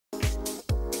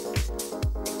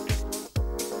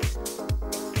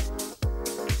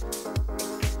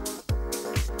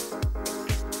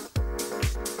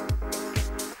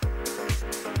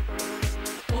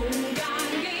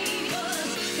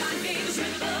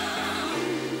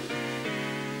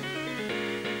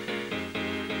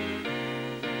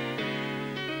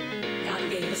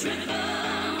Mic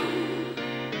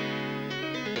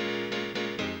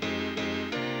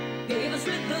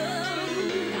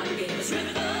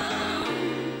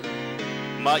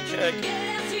check.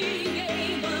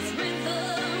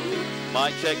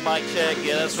 Mic check, mic check.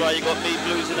 Yeah, that's right, you got me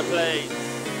blues in the place.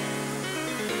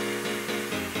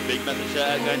 Big message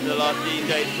shout out going to the last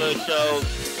DJ's first show.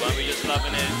 Weren't we just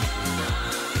loving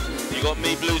it? You got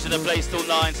me blues in the place till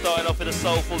 9, starting off with a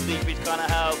soulful, deep beat kind of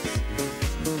house.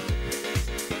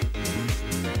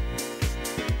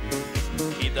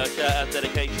 Keep those shout out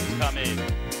dedications coming.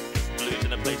 Blues in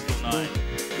the place till 9.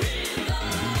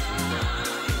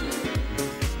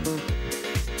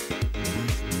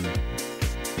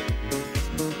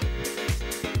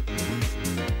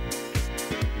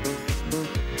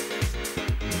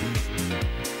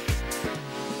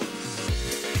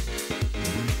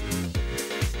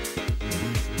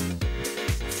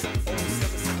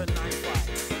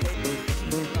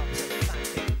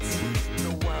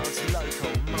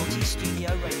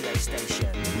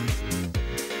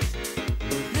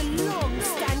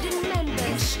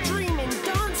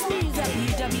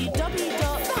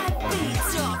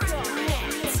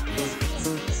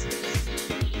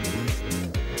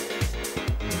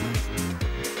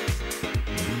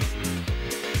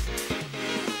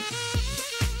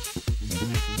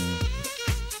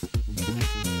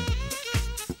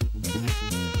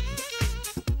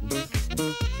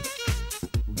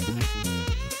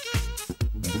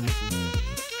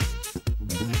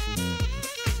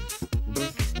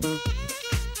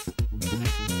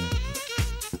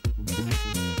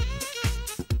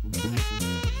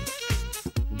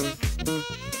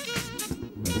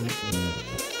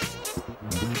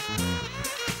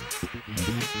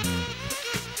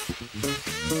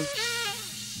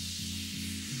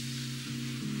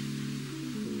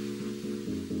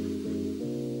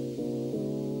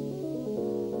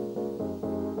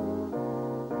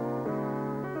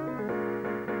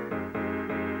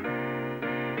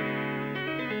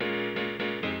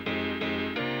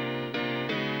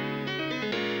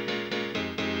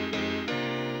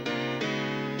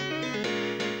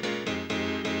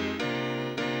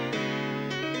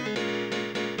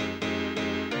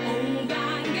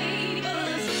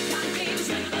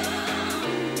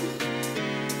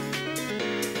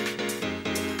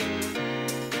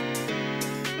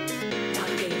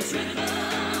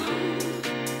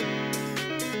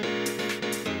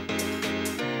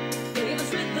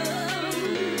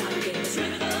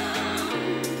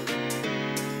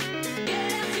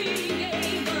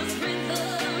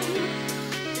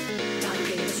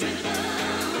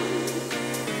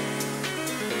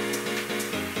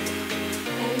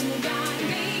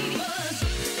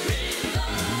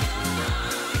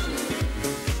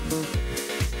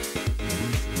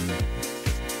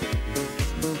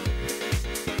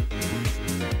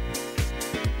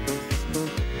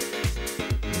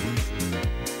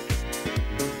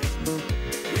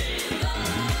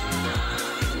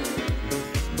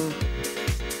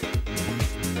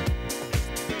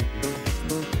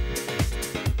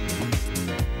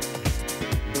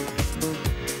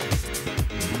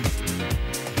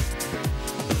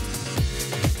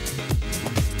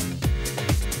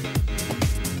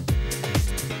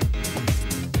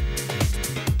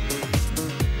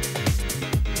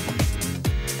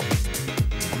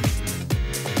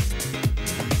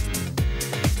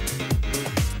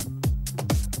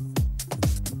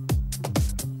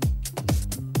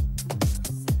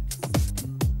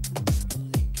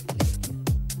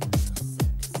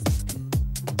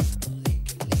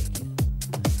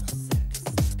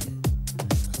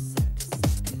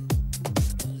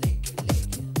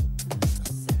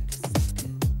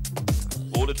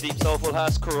 Deep Soulful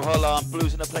House crew, holla, I'm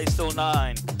blues in the place till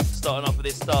 9. Starting off with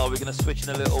this style, we're gonna switch in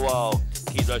a little while.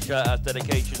 Keep those shout outs,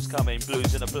 dedications coming,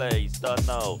 blues in the place, don't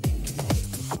know.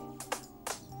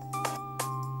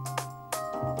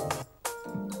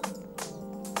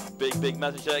 Big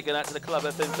message shout going out to the Club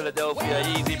FM Philadelphia.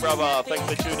 Easy brother,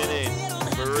 thanks for tuning in.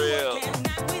 For real.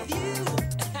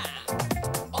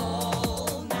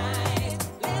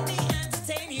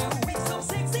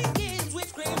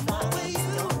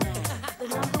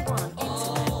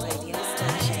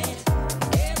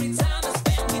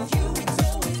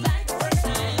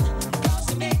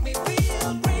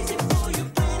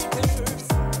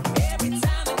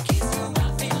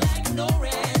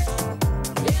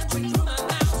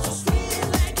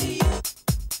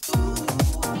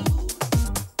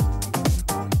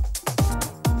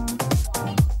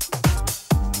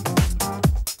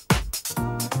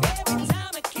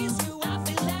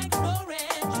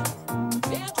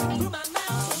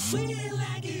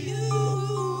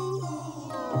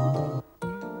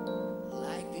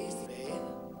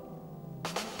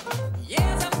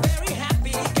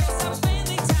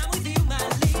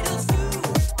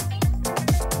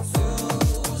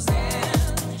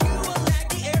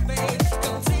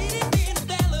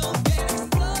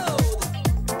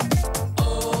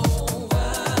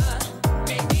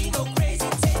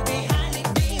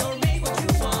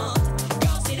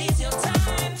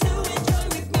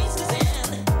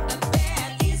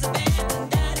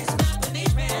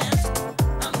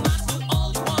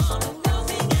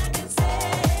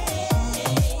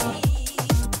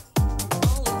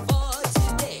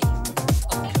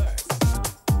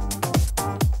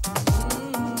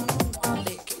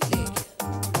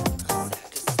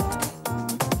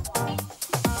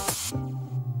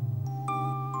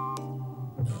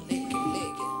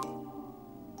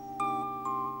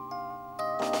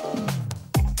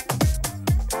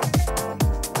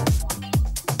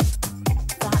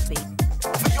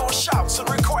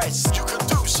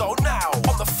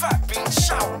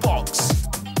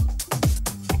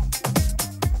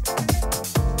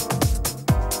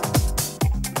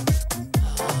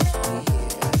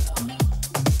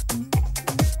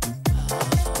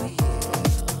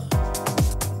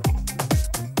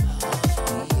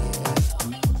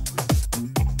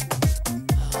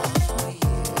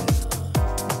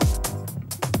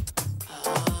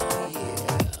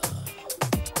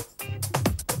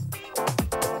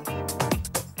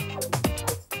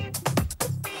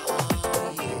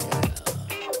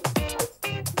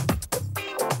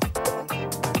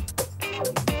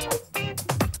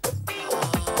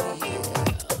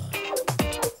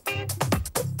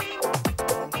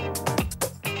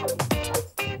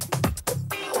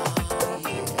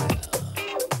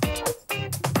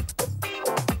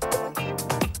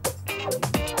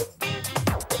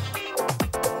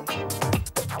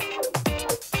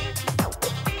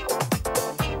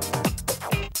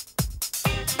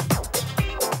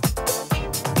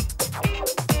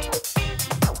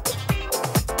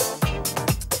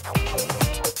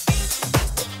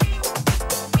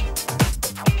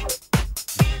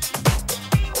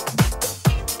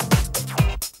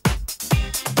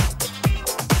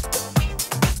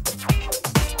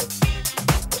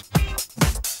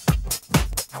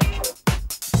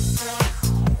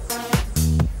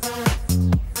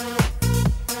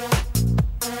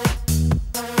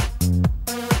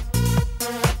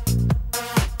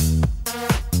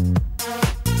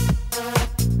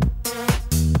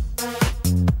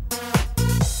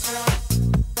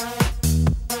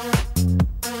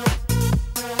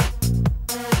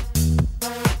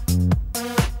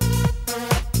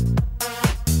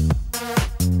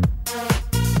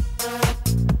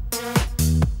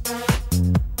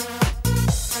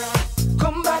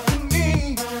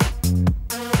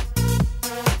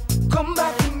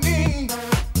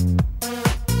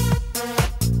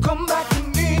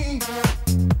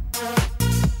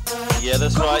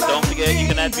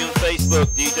 add me on Facebook,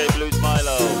 DJ Blues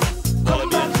Milo. Follow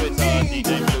me on Twitter,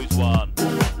 DJ Blues1.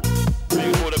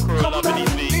 Big for the crew loving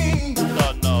these beats.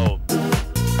 Don't know.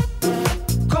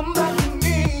 Come back to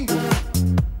me.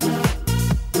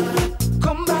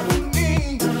 Come back to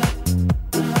me.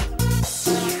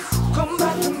 Come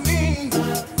back to me.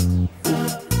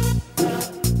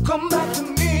 Come back to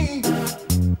me.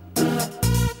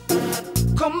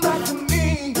 Come back to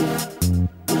me.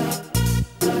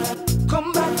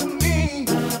 Come back to me.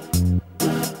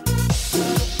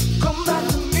 Come back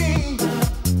to me.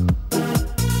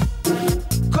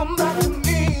 Come back to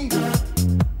me.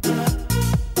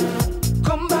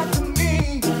 Come back to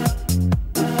me.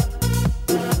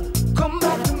 Come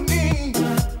back to me.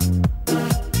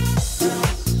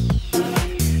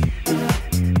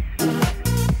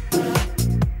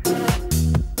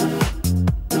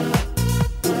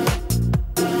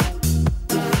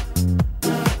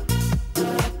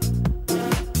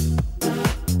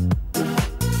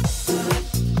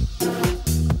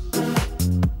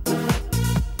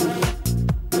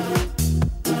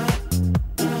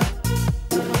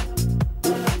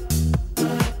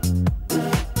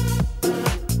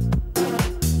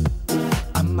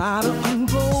 I'm out of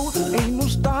control, ain't no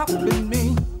stopping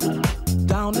me.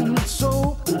 Down in the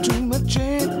soul, too much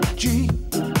energy.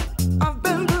 I've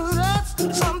been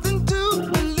possessed, something to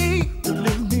believe.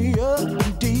 Lift me up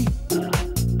and deep.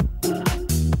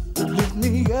 Lift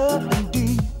me up and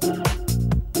deep.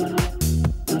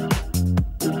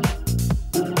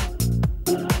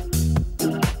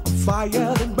 A fire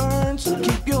that burns,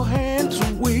 keep your hands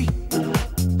away.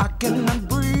 I cannot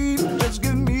breathe, just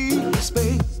give me the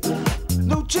space.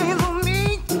 No chains on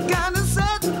me, gotta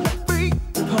set me free.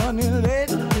 Honey, let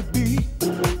me be.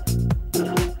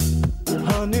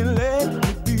 Honey, let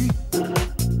me be.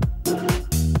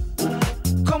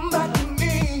 Come back to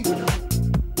me.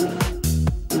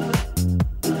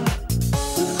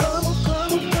 Come on,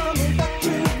 come on, come on back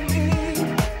to me.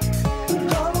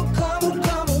 Come on, come on,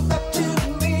 come on back to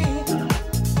me.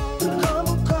 Come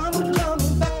on, come on, come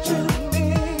on back to me.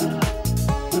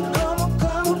 Come on,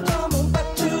 come on, come on back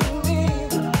to me.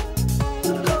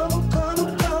 Come on, come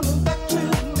on, come on back to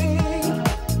me.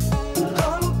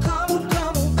 Come on, come on,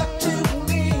 come on back to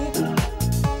me.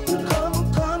 Come on,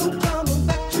 come on, come on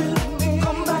back to me.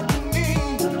 Come back to me.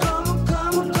 Come on,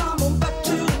 come on, come on back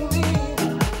to me.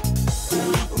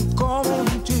 Come on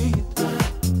and take it.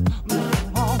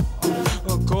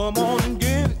 Come on and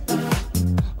get it.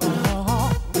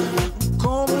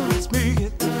 Come on, let's make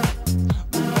it.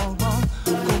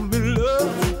 Come be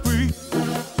love free.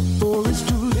 Before it's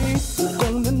too late,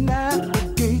 gonna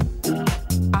navigate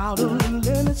out of the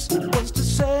limits, what's to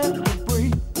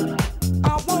celebrate.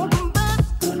 I want the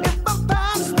best if I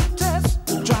pass the test.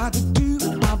 Try to do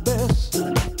my best.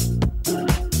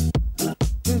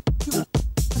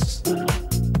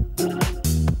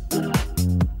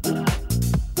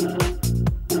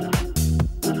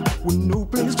 With no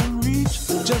place to reach,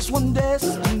 just one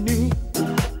destiny.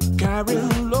 Carry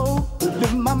the load,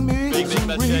 live my Big man,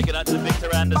 misery. check it out to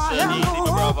Victor Anderson. Easy, my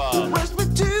brother. Rest me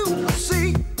to the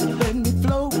sea, let me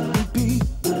float in peace.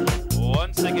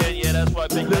 Once again, yeah, that's right.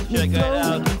 Big man, check it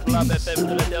out to Club FM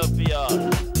Philadelphia.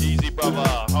 Easy,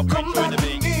 brother. I'll bring you in the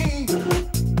mix.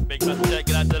 Big man, check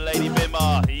it out to Lady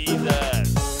Bimmer. Easy.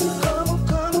 Come on,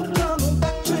 come on, come on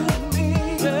back to me.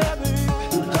 Yeah, baby.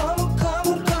 Come on, come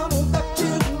on, come on back to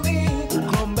me.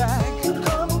 Come back.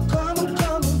 Come on, come on,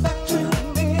 come on back to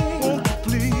me. Won't you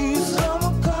please? Come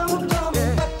on, come on, come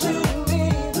on back to me.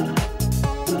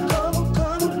 Come on,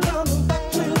 come on, come on back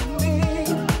to me.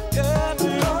 Yeah,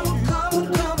 baby. Come on, come on,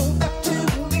 come on back to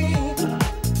me.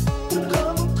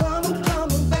 Come on, come on, come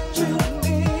on back to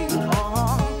me.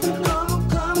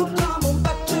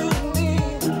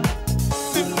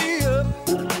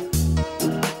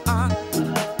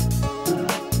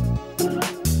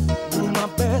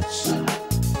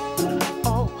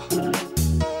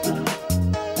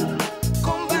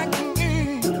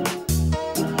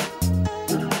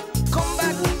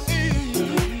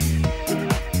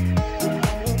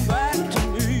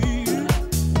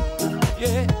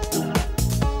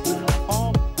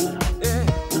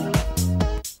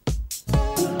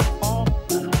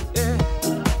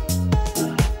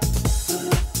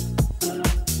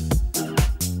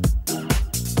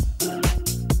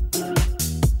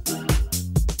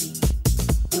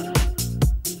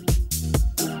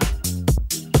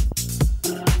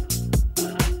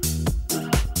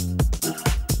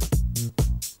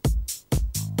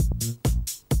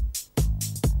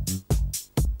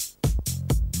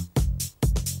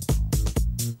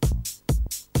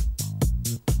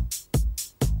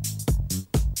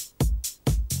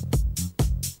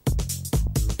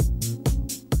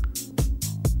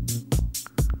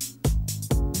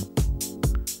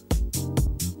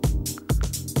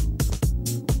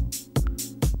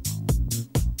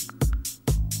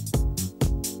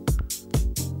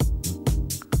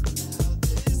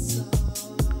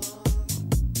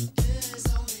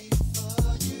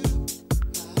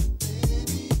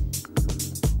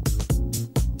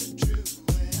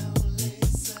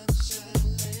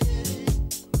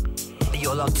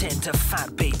 logged into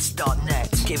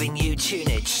phatbeats.net, giving you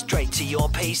tunage straight to your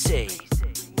PC.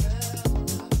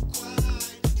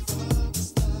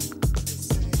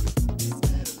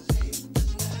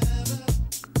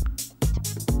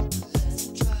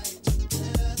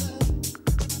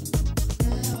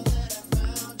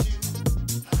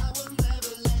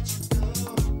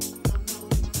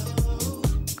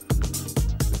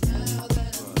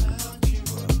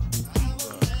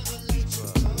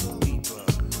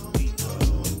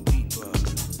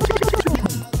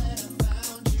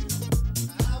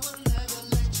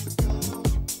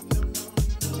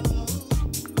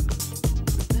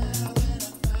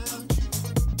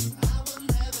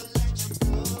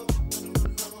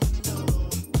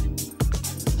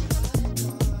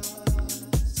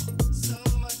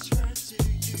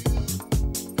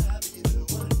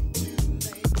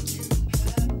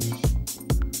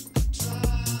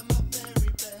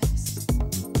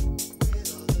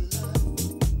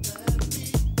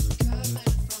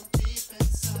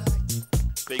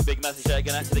 Big massive shout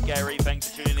going out to the Gary. Thanks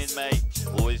for tuning in, mate.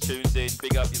 Always tunes in.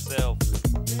 Big up yourself.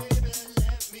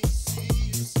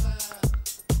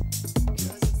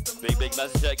 Big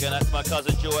massive shout going out to my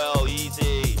cousin Joelle.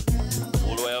 Easy.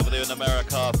 All the way over there in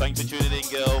America. Thanks for tuning in,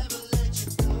 girl.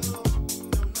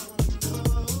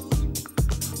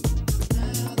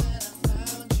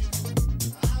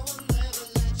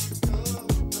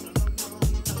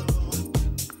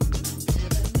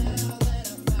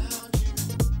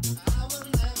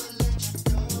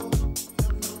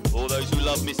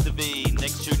 Love Mr. V,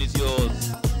 next tune is yours.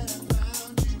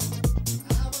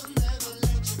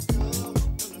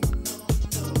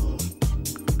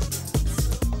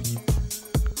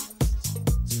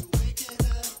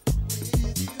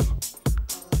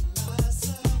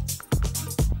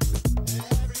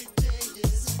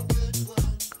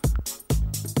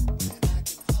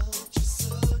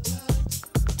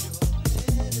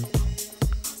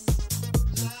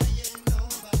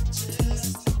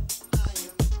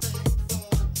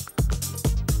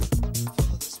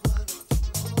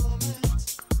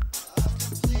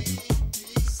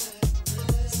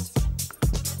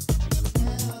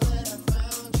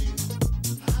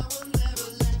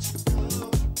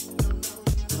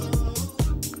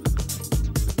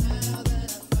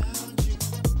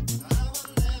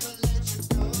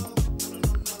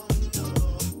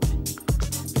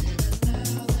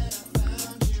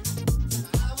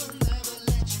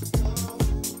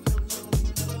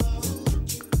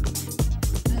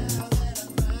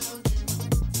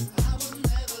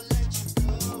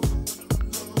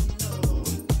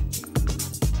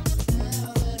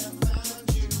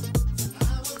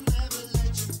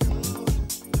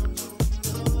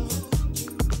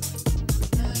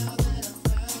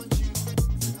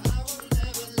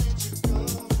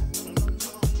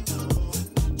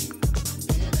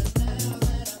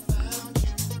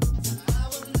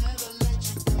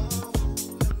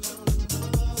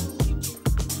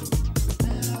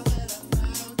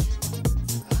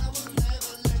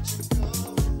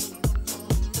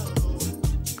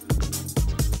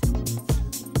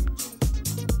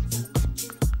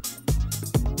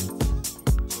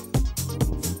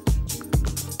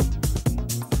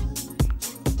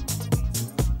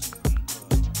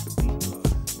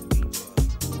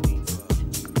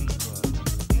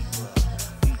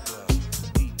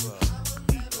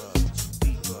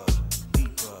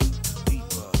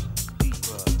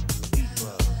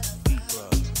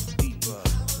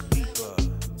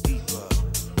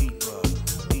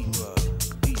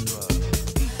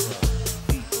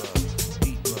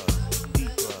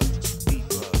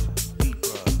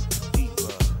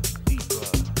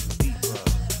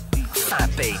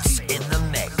 Beats in the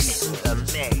mix.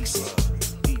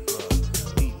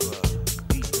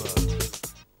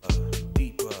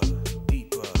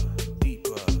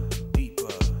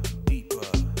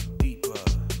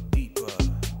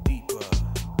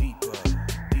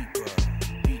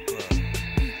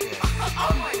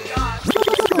 Oh my God.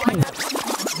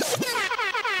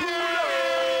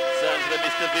 Sounds the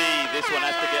Mr. V. This one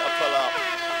has to get a pull up.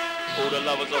 All the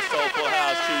lovers of Soulful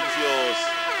House, tune's yours.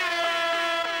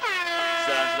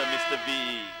 Sounds the Mr. V.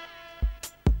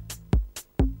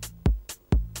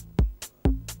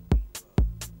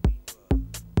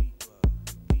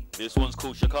 This one's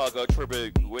called Chicago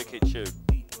Tribute, wicked tune.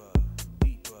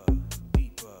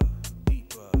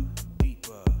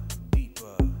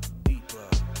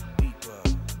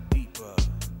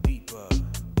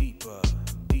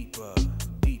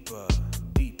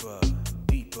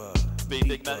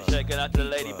 Big man checking out to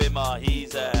Lady Bimmer,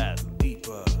 he's at.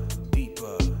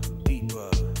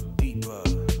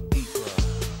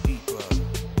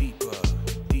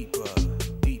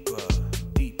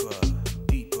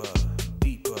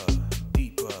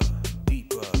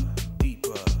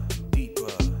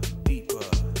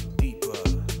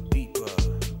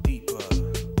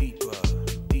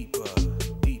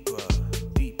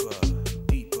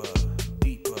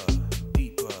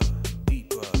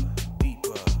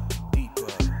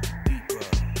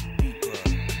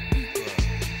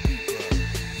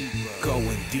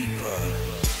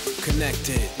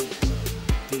 Connected.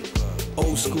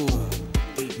 Old school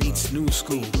meets new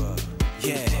school.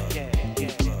 Yeah.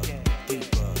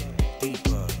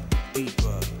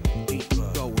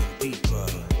 Going deeper.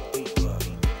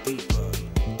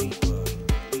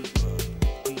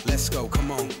 Let's go,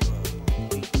 come on.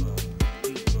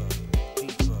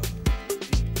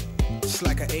 It's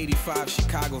like an 85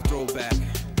 Chicago throwback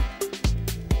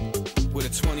with a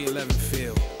 2011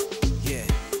 feel. Yeah.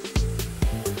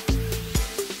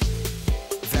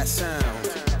 That sound.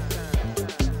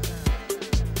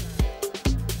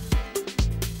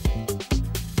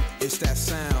 It's that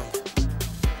sound.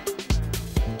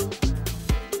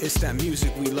 It's that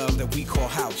music we love that we call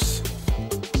house.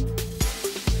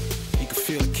 You can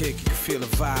feel the kick, you can feel the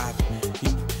vibe.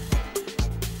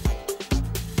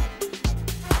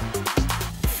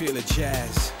 You feel the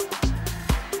jazz.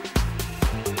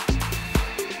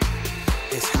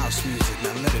 It's house music,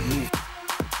 now let it move.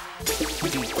 Deeper,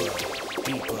 deeper,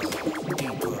 deeper,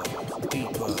 deeper,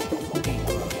 deeper,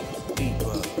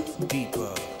 deeper,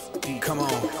 deeper, deeper. Come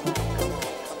on.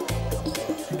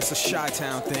 It's a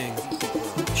Chi-Town thing.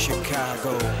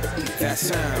 Chicago, that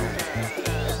sound.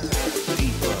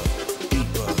 Deeper,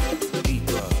 deeper,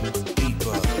 deeper,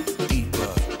 deeper, deeper,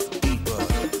 deeper,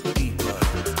 deeper,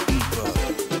 deeper,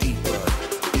 deeper,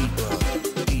 deeper,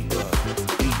 deeper,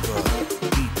 deeper,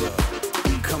 deeper.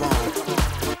 Come on.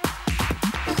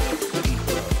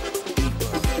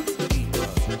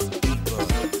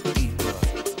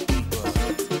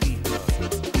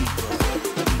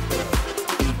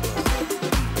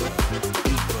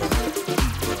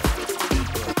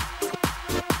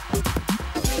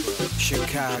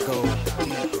 Chicago.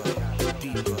 Deeper,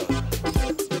 deeper,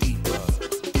 deeper, deeper,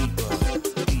 deeper,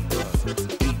 deeper,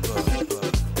 deeper.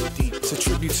 It's a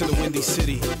tribute to the Windy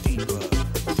City. Deeper,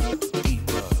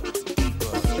 deeper,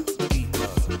 deeper, deeper,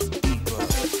 deeper,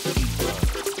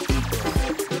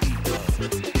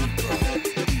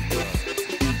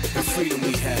 the freedom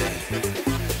we had.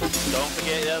 Don't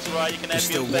forget, that's right, you can add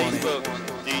me on Facebook,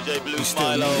 DJ Blue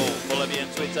Milo. Follow me on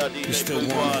Twitter, DJ Blue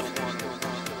One.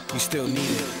 We still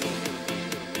need it.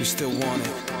 We still want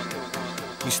it.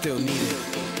 We still need it.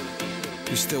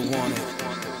 We still want it.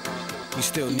 We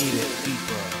still need it.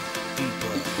 Deeper,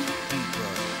 deeper,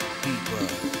 deeper, deeper,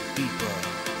 deeper,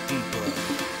 deeper,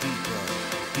 deeper,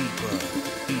 deeper,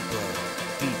 deeper,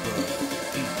 deeper,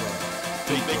 deeper.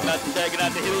 Big man taking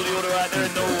out the hill order right there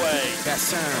in Norway. That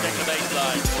sound. Check the bass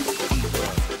line.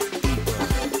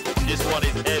 This one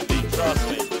is heavy, trust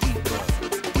me.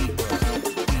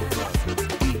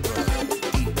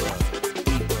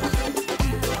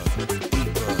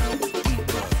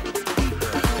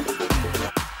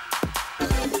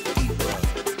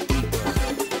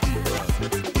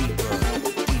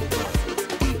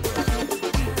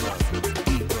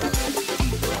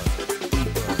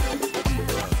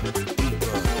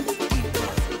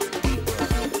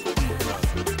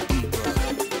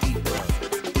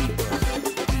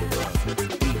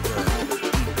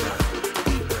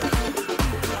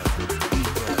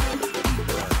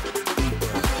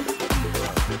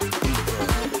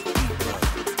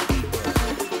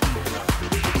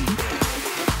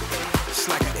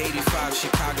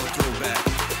 Chicago throwback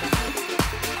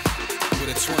with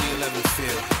a 2011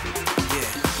 feel.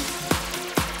 Yeah,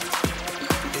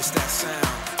 it's that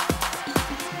sound.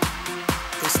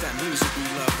 It's that music we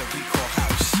love that we call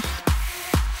house.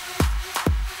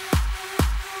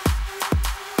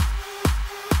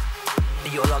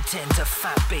 You're logged into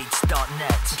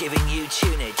tv-phatbeats.net, giving you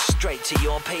tunage straight to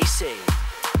your PC.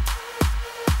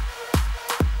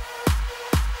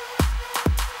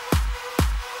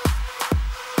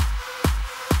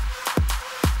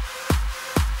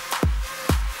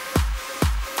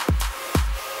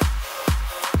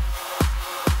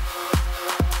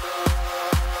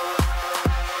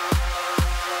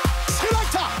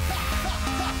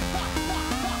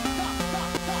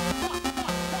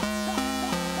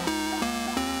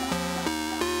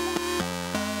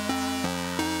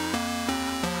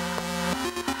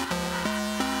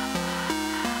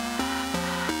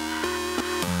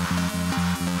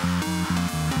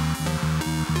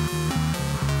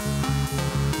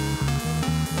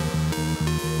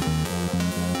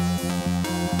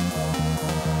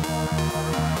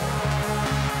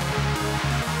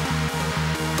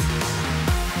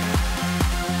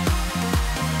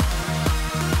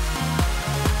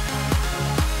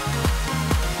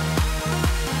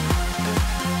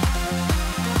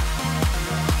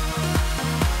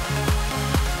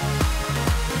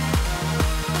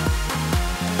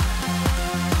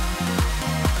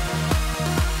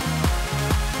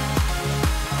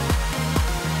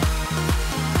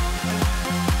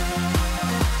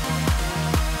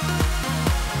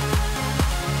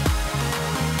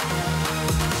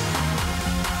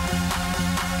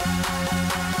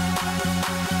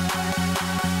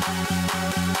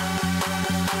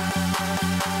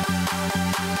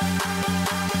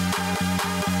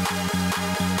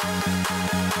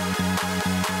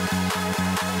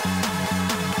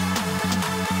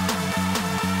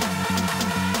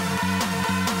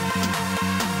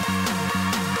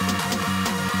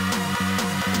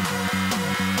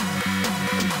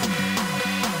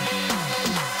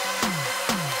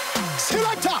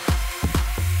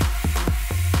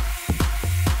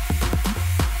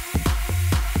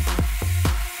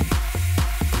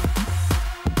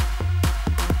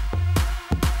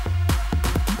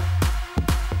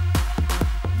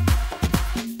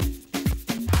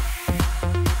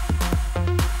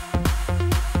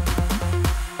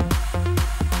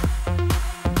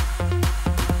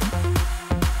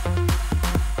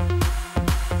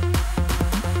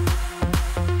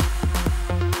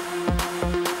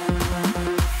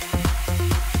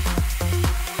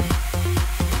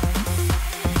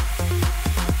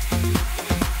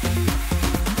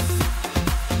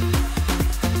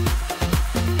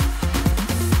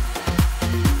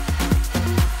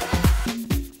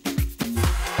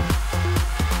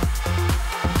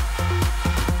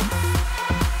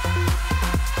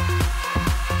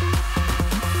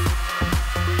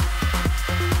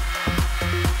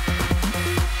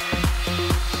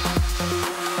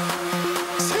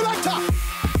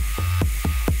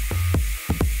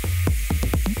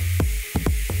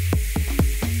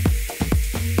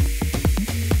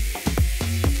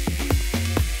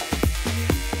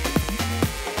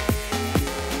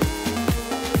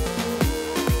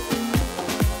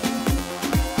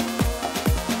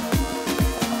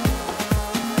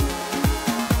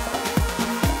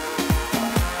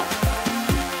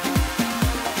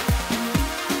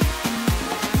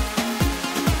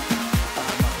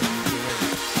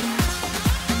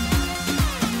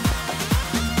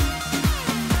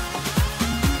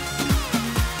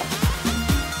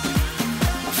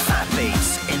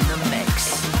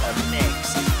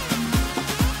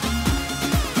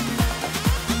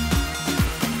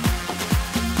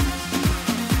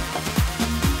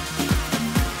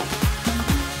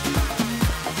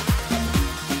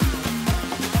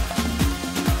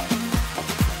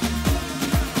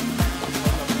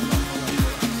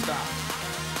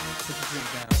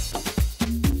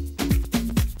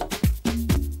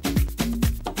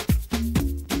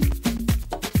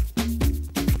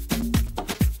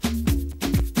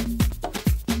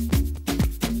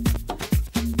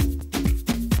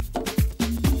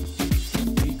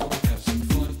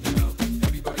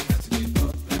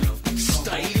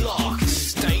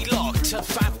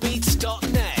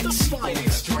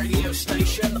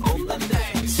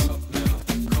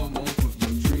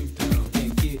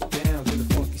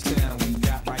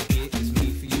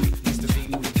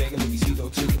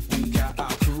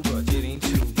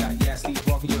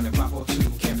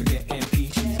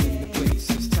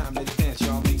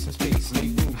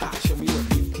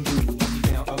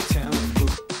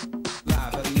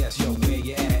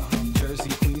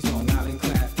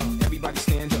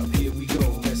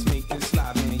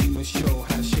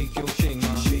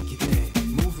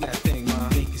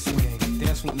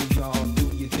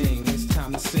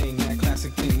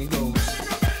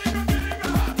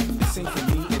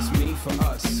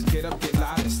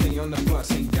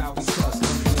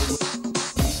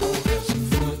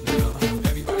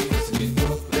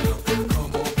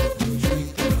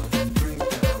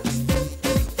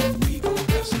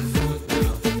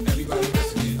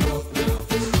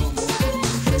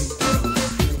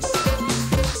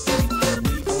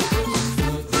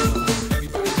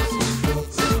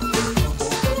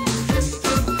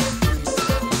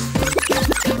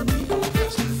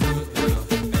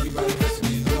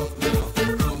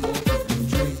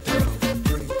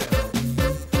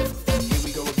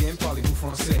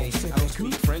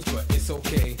 speak French, but it's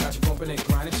okay. Got you bumping and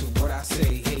grinding to what I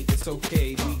say. Hey, it's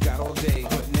okay, we got all day,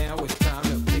 but now it's time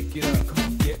to pick it up. Come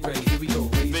on, get ready, here we go.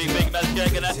 Big man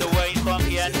checking out the Wayne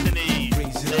Funky Anthony.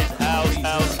 This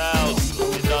house.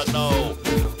 You don't know.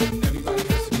 Everybody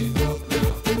has to get up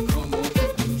now. Come on, put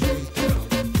the drink down.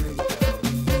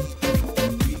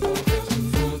 We gon' have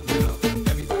some fun now.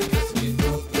 Everybody has to get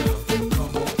up now.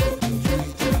 Come on, put the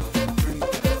drink down.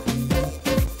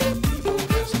 We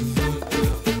gon' have some fun now.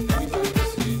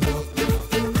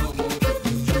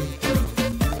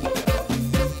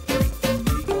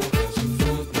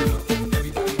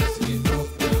 Everybody has to get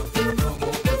up now. Come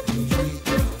on, put the drink down.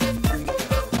 We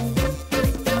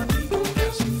gon' have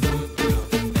some fun now.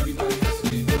 Everybody has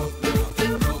to get up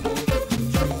now. Come on, put the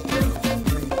drink down.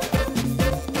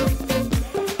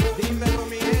 Dímelo,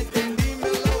 mi gente,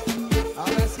 dímelo.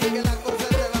 Ahora sí que la cosa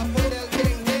se va a poner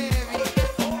bien heavy.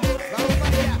 Vamos para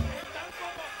allá.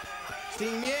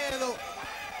 Sin miedo.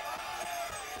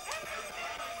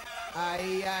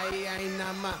 Ahí,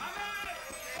 nada más.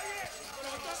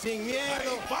 Sin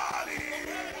miedo.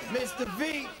 Mr.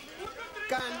 V,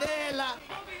 Candela.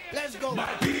 Let's go.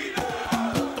 Ajá.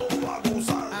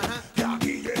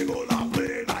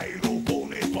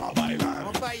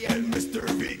 Vamos para allá.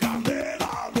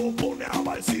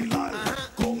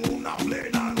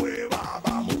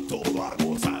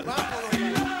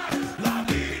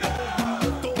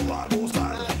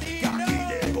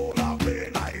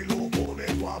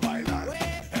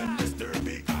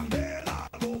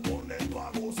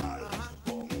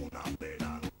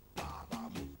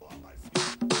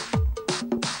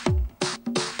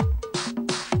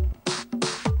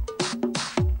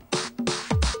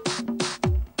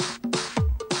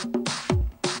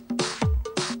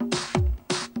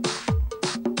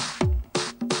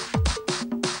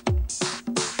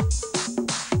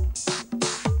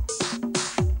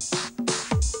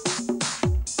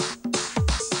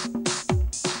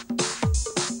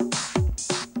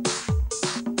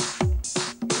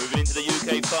 Moving into the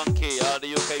UK Funky,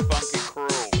 the UK Funky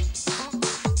crew.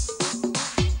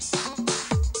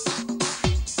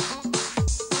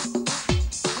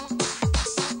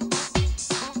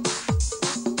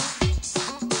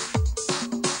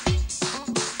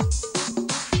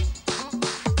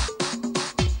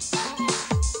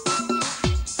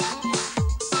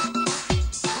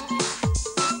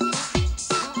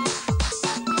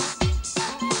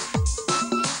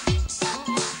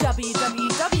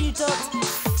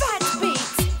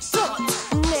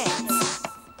 www.phatbeats.net.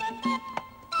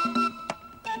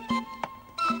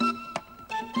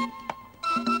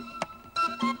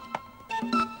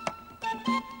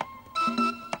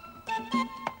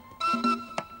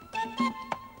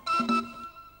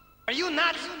 Are you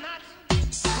nuts?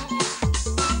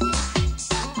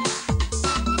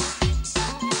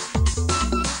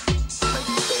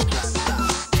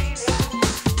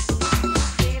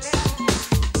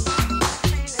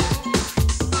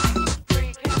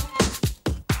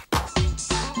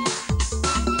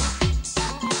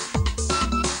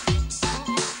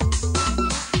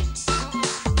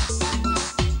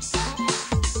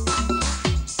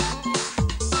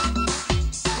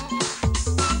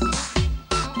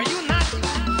 Are you nuts?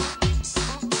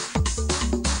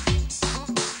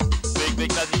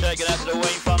 Big man checking out the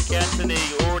Wayne Funky Anthony.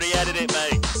 Already added it,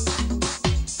 mate.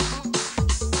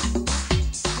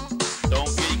 Don't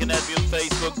forget you can add me on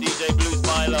Facebook, DJ Blues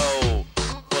Milo.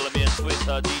 Follow me on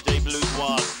Twitter, DJ Blues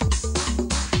 1.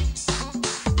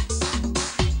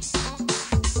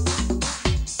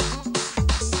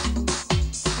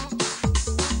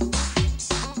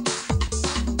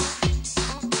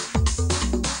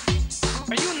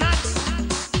 Are you nuts?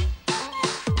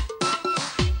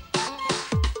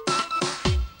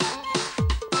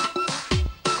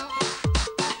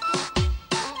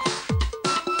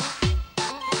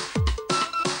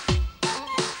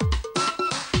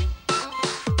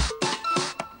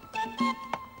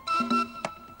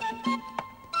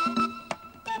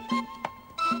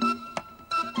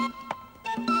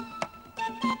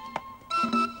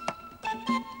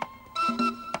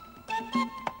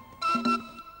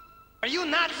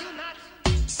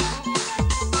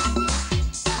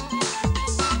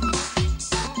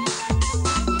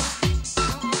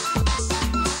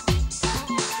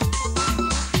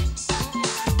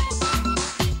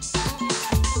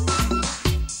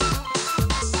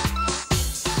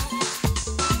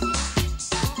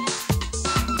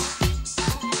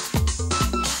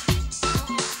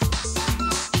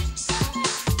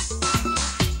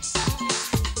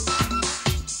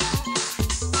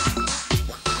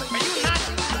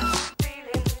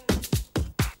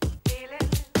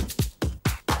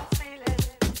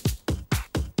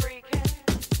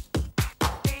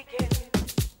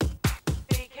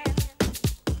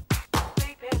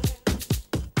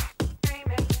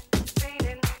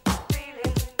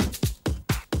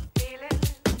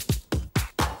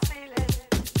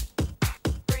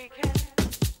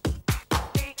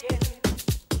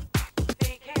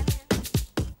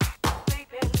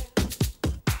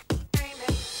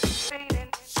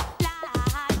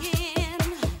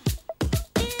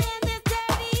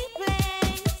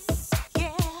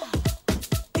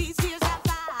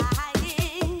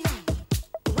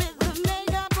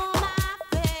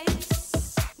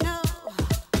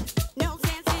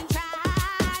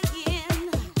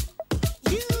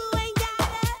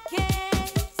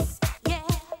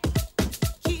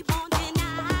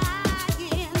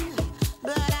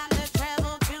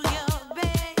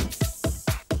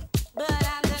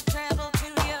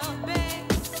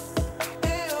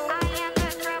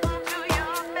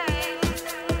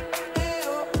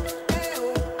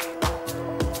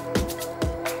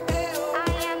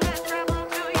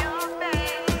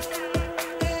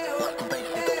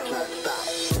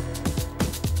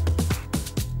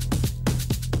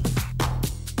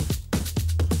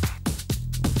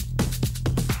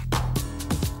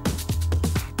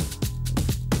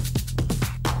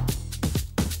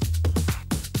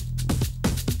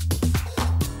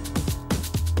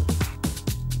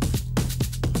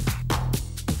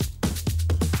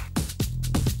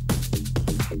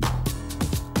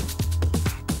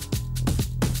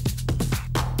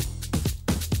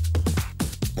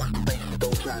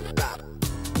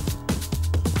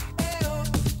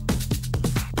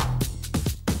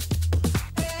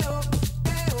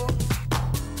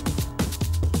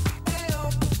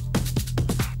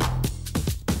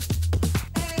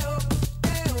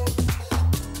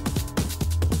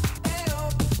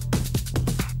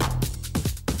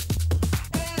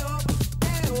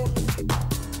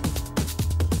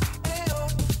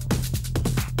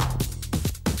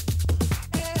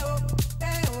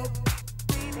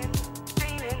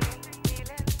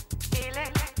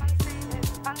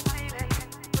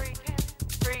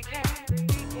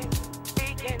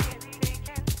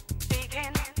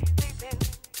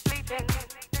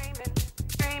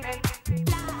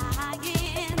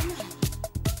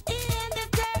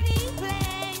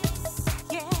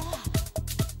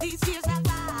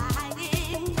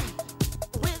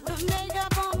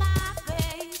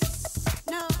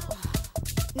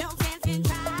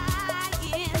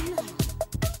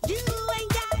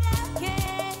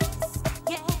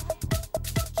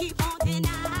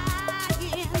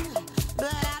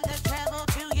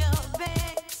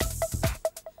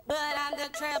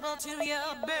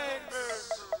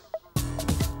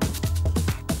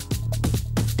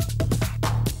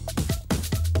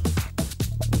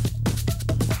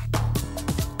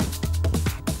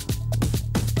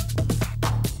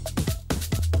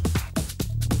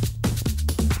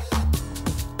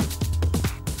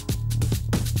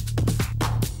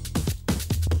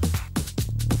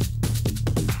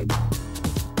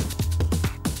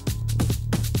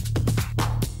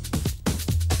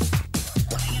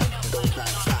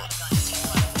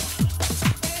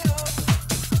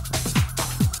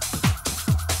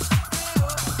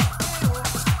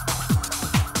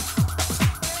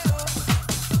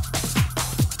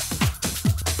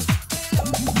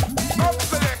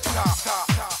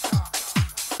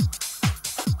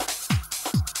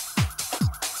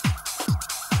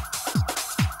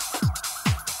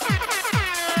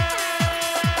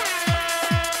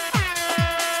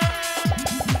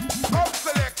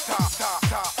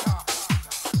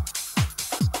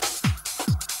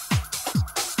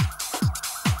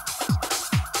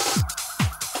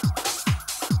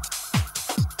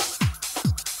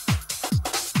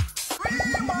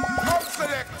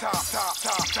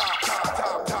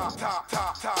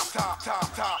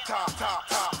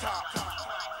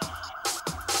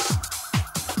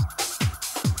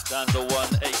 Stanza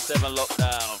 187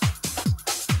 lockdown.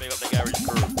 Big up the garage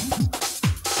crew.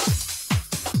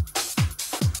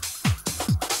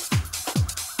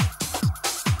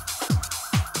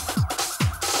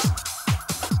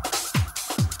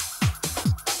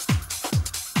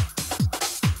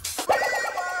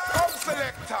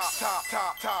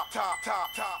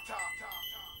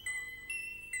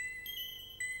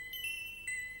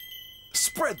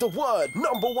 Spread the word,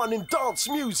 #1 in dance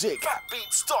music.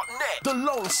 Phatbeats.net, the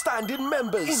long-standing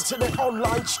members. Internet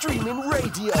online streaming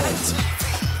radio and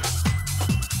TV.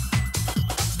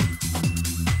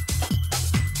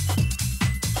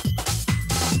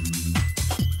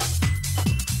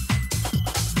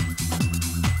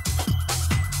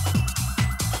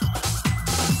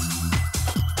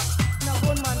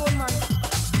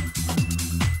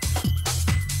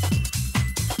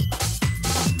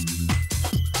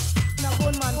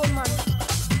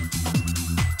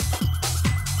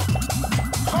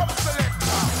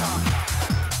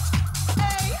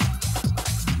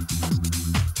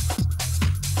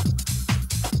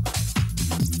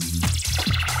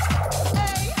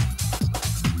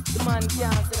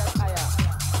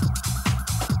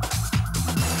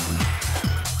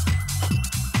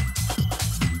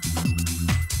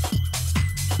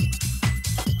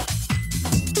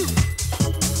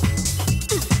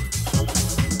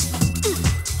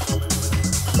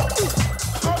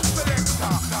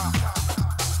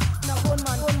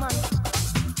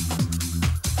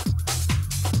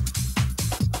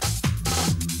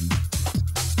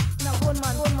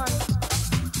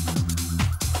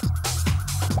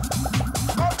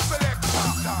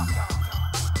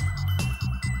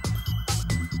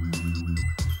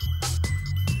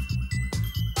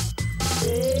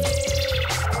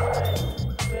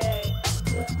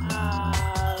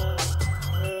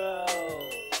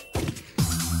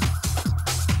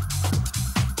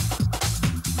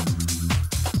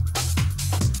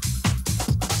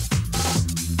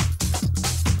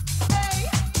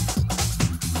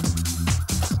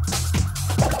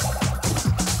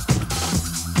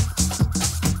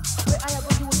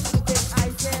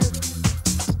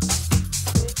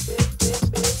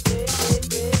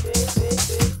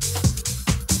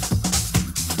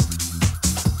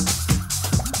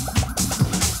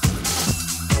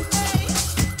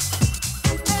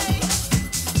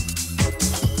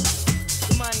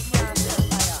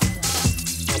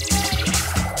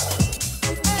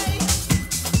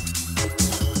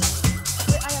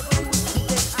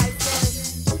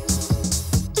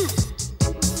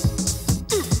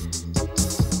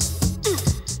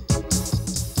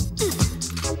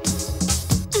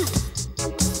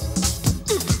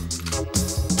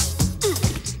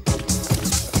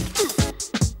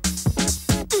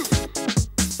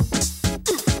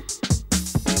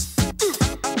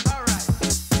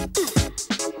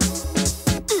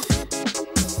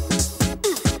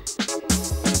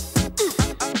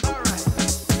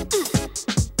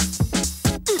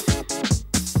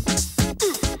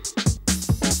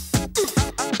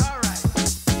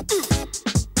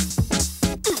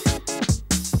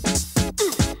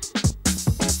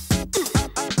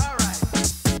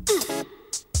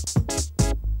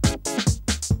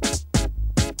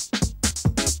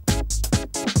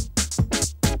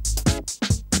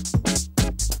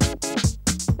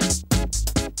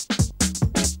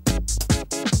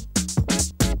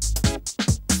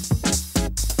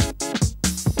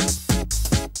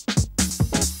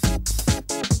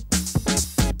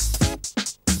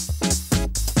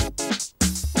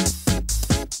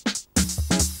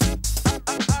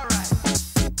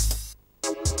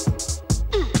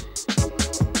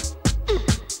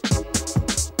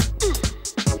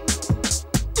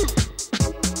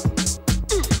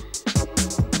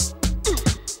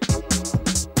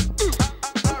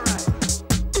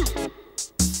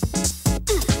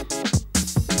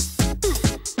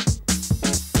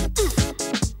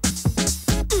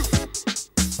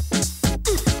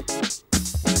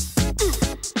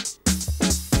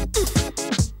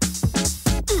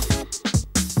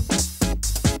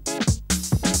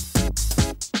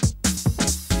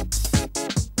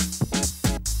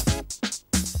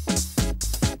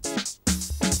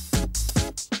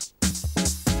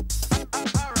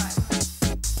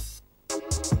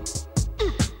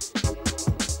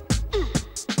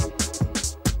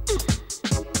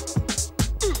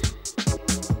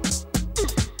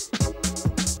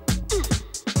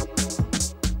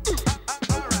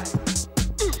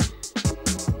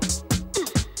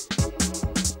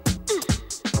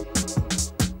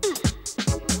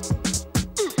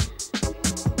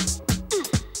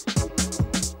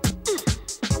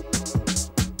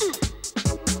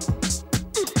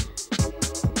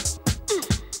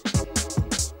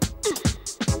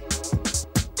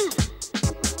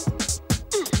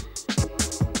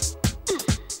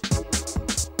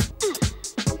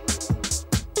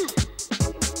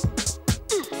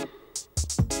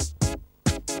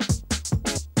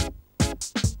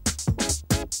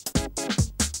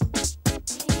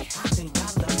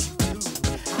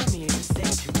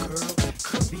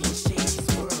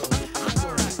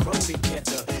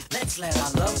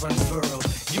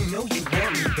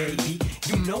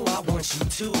 you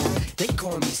too. They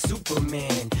call me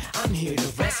Superman, I'm here to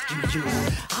rescue you.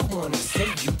 I wanna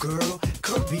save you, girl,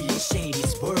 come be in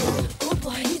Shady's world. Oh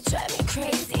boy, you drive me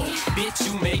crazy. Bitch,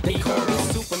 you make me call me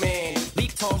Superman.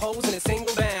 Leap tall hoes in a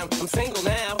single down. I'm single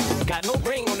now, got no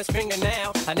ring on this finger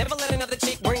now. I never let another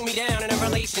chick bring me down in a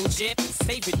relationship.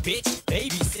 Save it, bitch,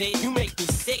 babysit, you make me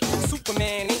sick.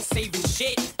 Superman ain't saving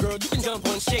shit. Girl, you can jump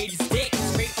on Shady's dick.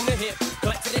 Straight from the hip,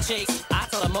 cut to the chase. I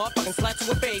tell a motherfucking slut to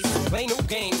her face. Play no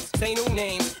games, say no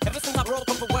names. Ever since I broke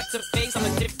up with what's her face, I'm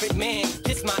a different man.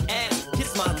 Kiss my ass,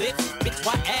 kiss my lips, bitch,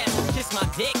 white ass. Kiss my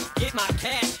dick, get my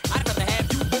cash. I'd rather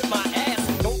have you whip my ass.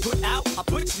 Don't put out, I'll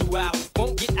put you out.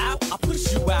 Won't get out, I'll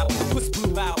push you out. Puss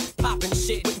blew out, poppin'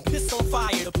 shit, wouldn't piss on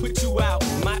fire to put you out.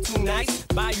 Am I too nice?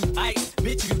 Buy you ice.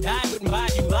 Bitch, you died, wouldn't buy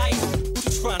you life.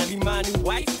 Who's you trying to be my new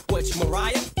wife? What, you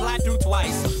Mariah? Fly through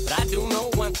twice. But I do know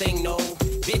one thing, no.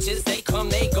 Bitches, they come,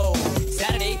 they go.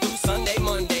 Saturday through Sunday,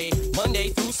 Monday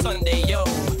through Sunday, yo.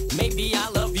 Maybe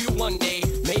I'll love you one day,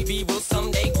 maybe we'll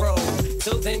someday grow.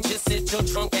 Till then, just sit your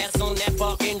drunk ass on that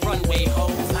fucking runway, ho.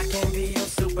 I can't be your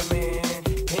Superman,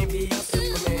 can't be your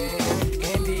Superman,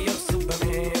 can't be your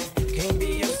Superman, can't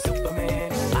be your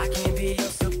Superman. I can't be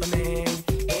your Superman,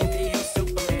 can't be your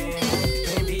Superman,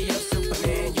 can't be your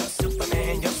Superman, your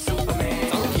Superman, your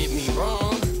Superman. Don't get me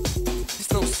wrong,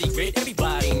 it's no secret,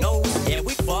 everybody knows. Yeah,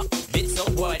 we fuck, bitch, so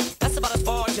what? That's about as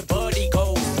far as your buddy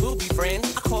goes. We'll be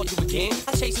friends, I'll call you again.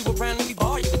 I'll chase you around every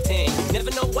bar you attend.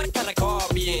 Never know what kind of car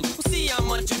I'll be in. We'll see how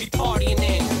much you be partying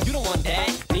in. You don't want that,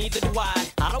 neither do I.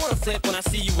 I don't wanna flip when I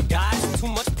see you with guys. Too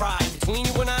much pride between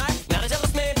you and I. Not a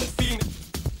jealous man, but female.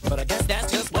 But I guess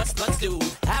that's just what sluts do.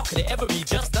 How could it ever be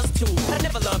just us two? I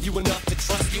never loved you enough to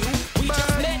trust you. We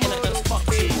just met and I just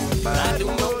fucked you. But I do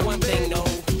know one thing, no.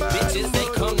 Bitches, they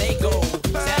come, they go.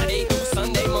 Saturday through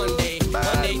Sunday, Monday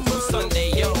through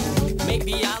Sunday, yo.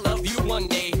 Maybe I'll love you one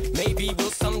day, maybe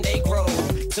we'll someday grow.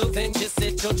 Till then, just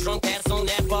sit your drunk ass on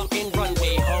that fucking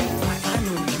runway, ho. I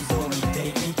know you want me,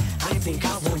 baby. I think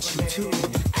I want you too.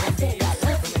 I think I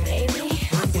love you, baby.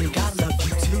 I think I love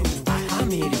you too. I'm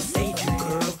here to save you,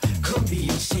 girl. Come be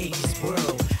in Shady's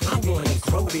world. I wanna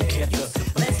grow together.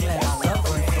 Let's let our love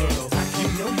unfurl. You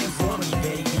know you want me,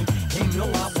 baby. You know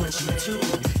I want you too.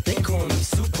 They call me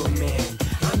Superman.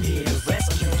 I'm here to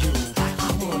rescue you.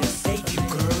 I wanna save you,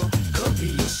 girl. Come be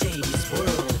in Shady's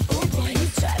world. Oh boy, you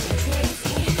drive me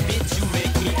crazy. Bitch, you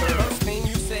make me first thing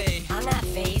you say. I'm not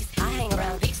phased. I hang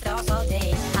around big stars all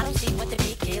day. I don't see what the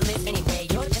big deal is anyway.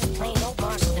 You're just plain old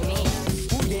Marshall to me.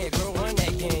 Ooh, yeah, girl, run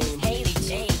that game. Haley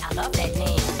J, I love that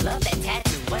name. Love that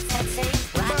tattoo. What's that say?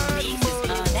 Rotten pieces.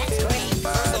 That's great.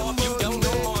 First off, you don't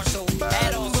know Marshall.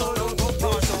 That also don't go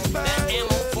partial. That's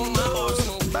ammo for my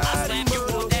arsenal. I slap you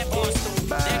off that bar stool.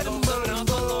 There goes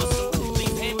another lawsuit.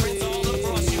 Leave handprints all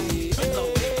across you.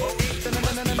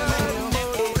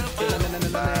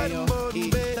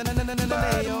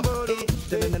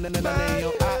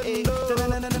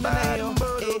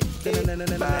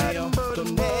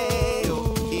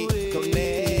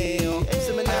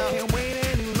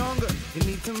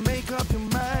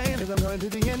 Below to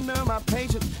the end of my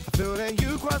patience, I feel that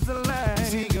you crossed the line.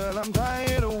 See, girl, I'm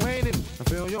tired of waiting. I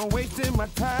feel you're wasting my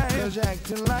time. Cause you're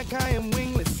acting like I am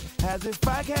wingless, as if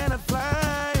I cannot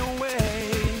fly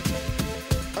away.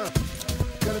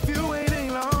 Cause if you wait any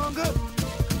longer,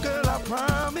 girl, I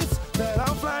promise that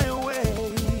I'll fly away.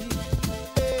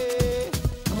 Hey,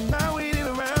 I'm not waiting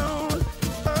around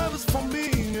others for me,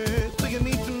 yeah. So you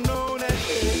need to know that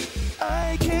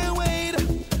I can't wait.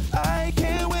 I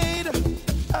can't wait.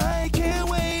 I can't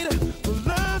wait for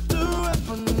love to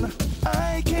happen.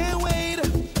 I can't wait.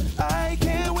 I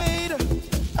can't wait.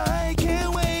 I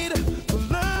can't wait for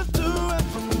love to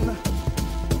happen.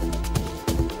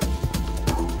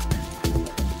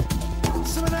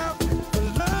 Someone out for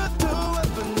love to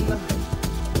happen.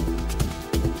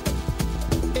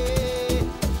 Eh,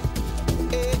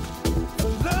 eh,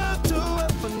 for love to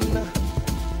happen.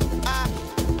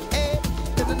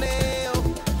 To the nail,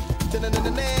 to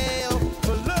the nail.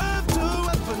 For love to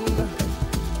happen.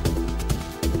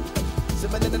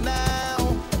 Something now.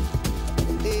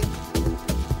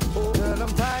 Oh, girl,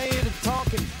 I'm tired of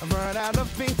talking. I've run out of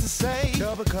things to say.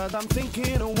 Girl, because I'm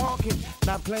thinking of walking,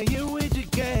 not playing with your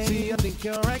game. See, I think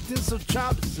you're acting so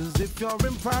childish, as if you're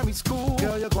in primary school.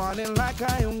 Girl, you're going like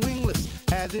I am wingless,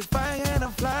 as if I had to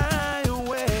fly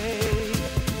away.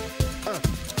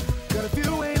 Girl, if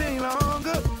you wait any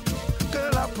longer,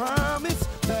 girl, I promise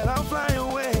that I'll fly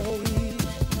away.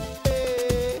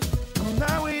 Hey, I'm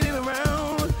not waiting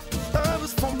around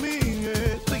others for me,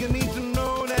 yeah. So you need to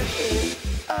know that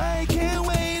I can't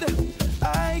wait.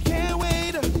 I can't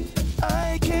wait.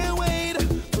 I can't wait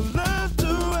for love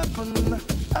to happen.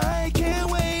 I can't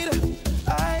wait.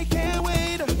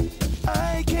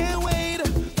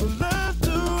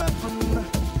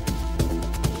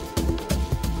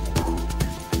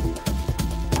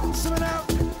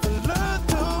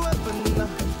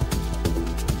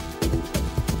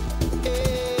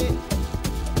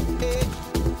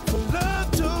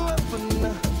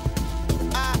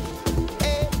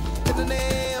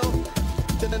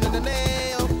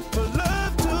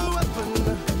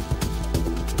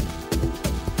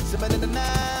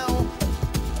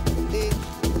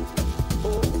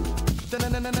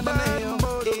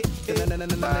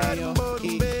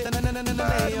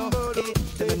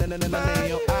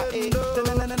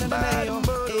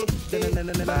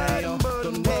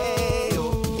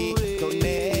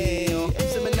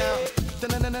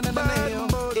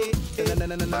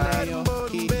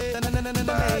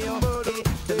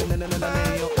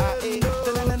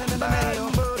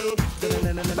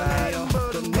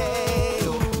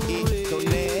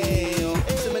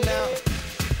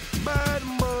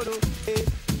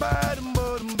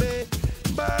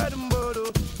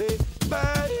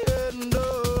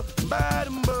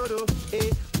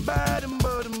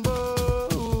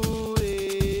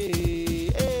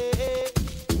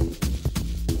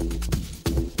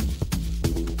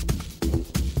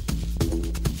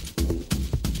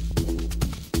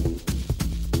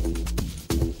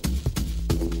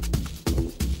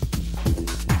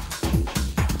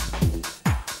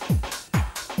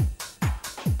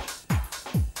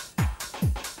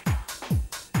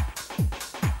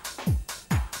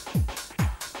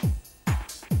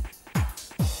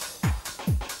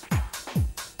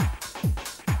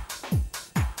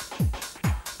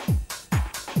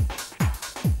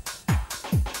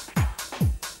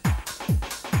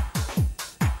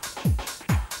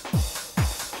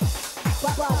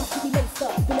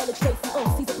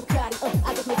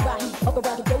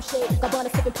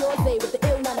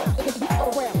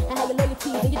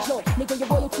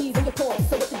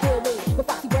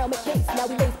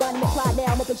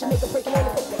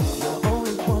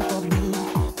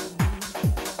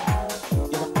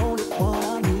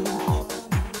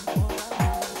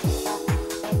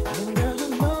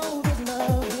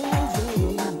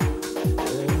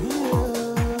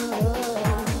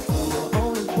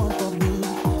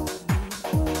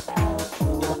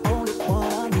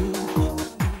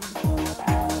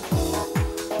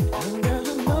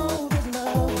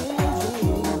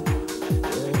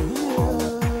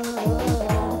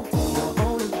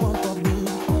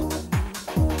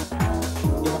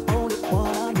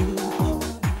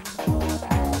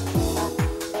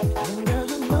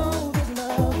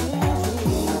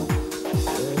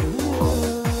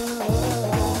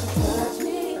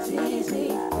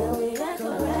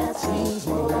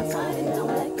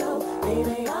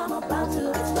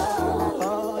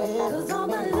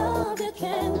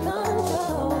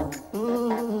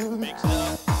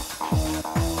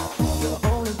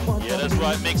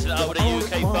 Mixing it up with a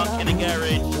UK funk in the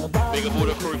garage. Big up all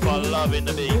the crew for loving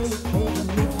the beats.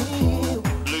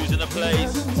 Blues in the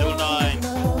place till 9.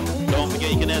 Don't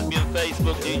forget you can add me on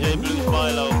Facebook, DJ Blues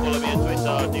Milo. Follow me on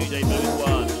Twitter, DJ Blues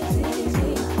 1.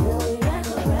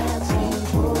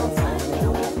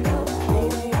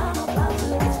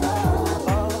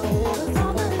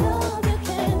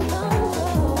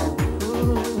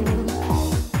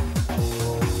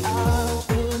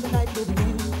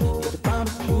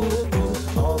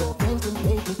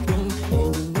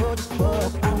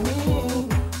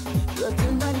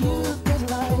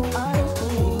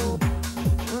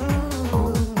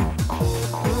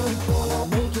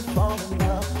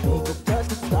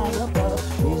 Just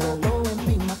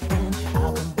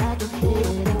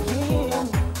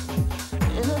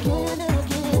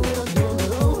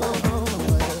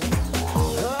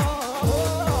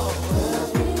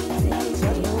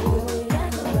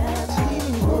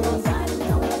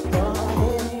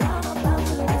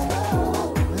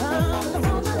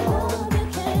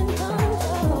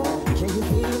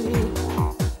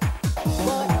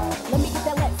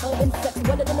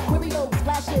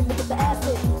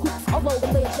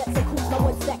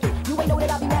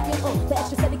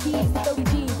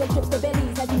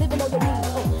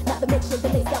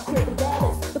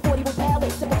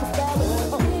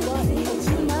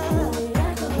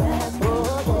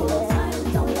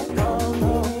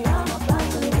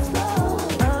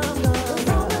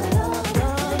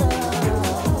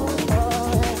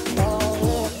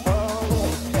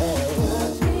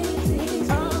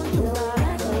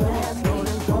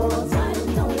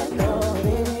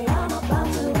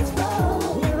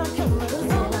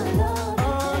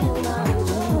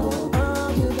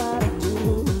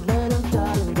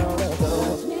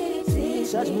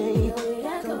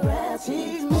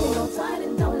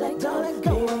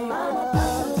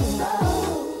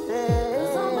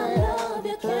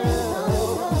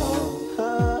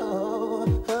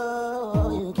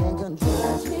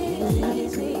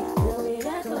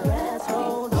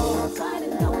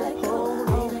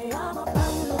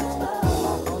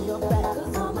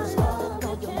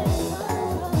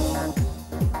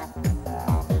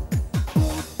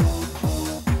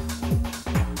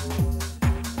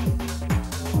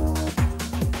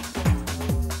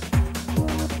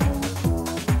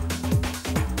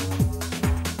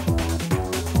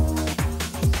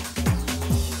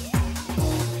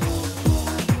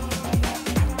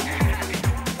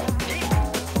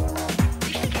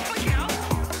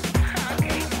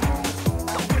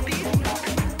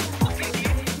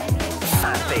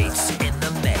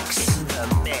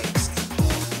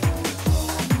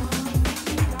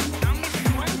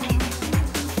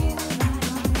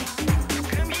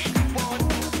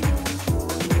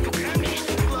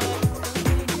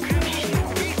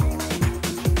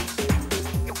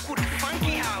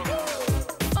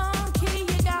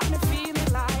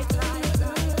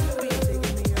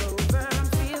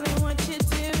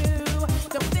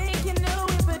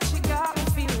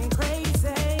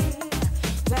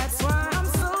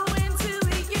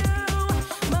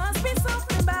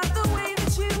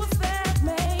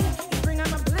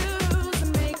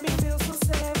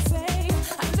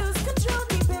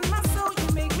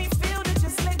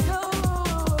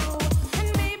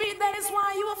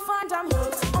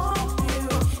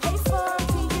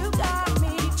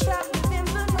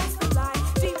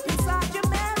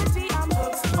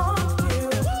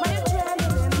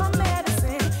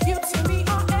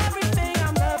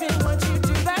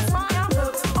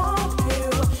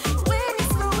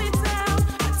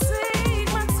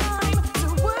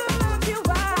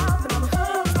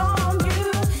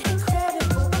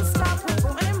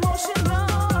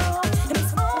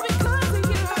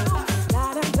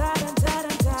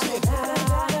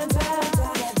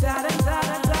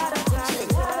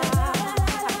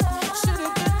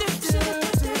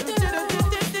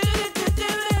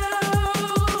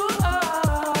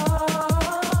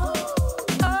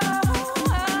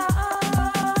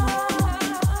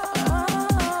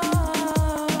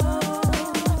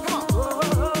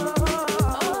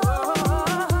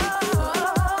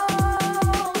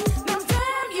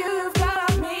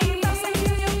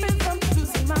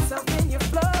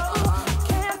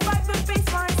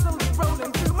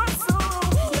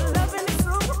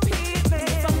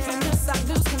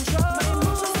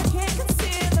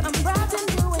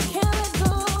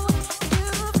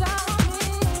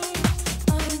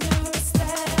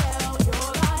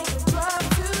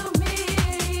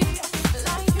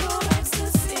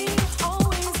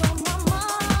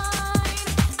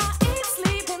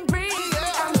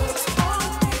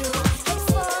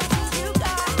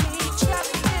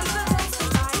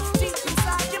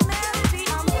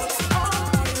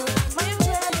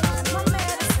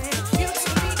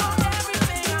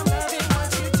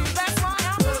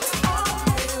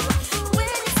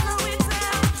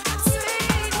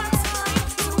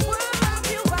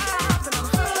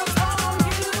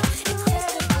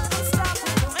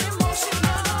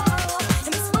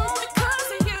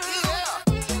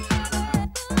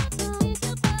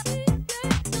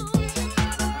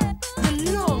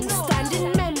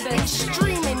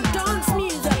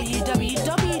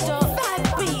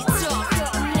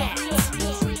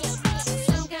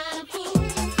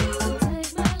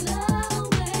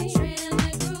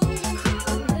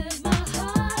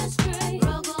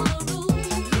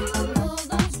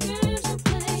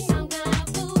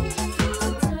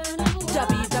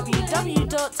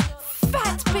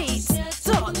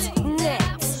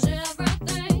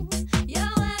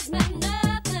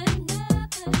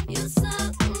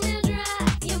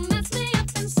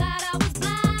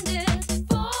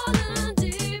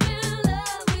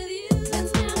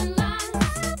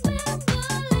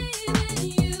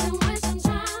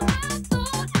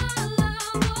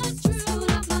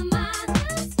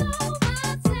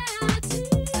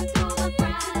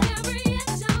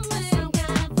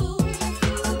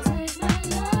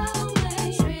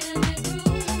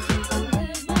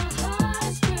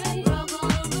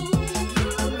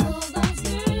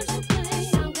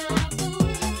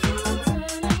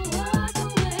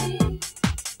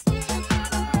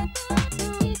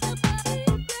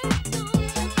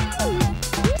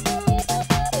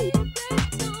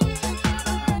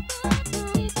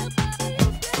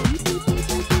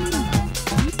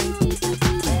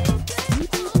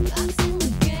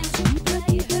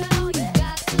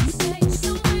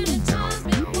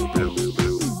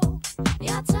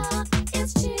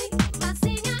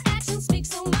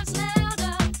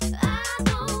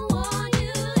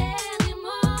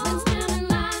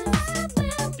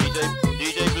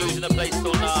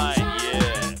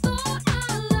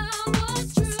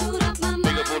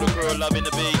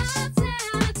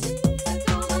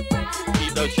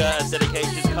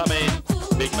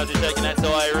Big message taking that to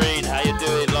Irene. How you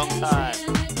doing? Long time.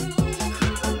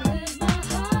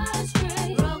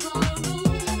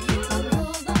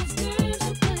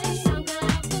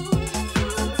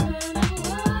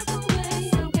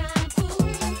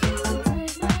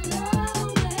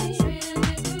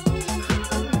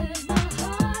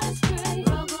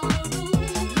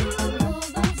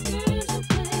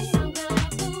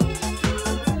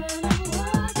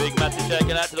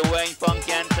 Checking out to the Wayne Funk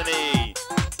Anthony.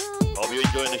 Hope you're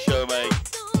enjoying the show, mate.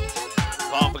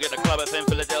 Can't forget the Club FM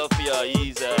Philadelphia.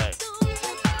 Easy.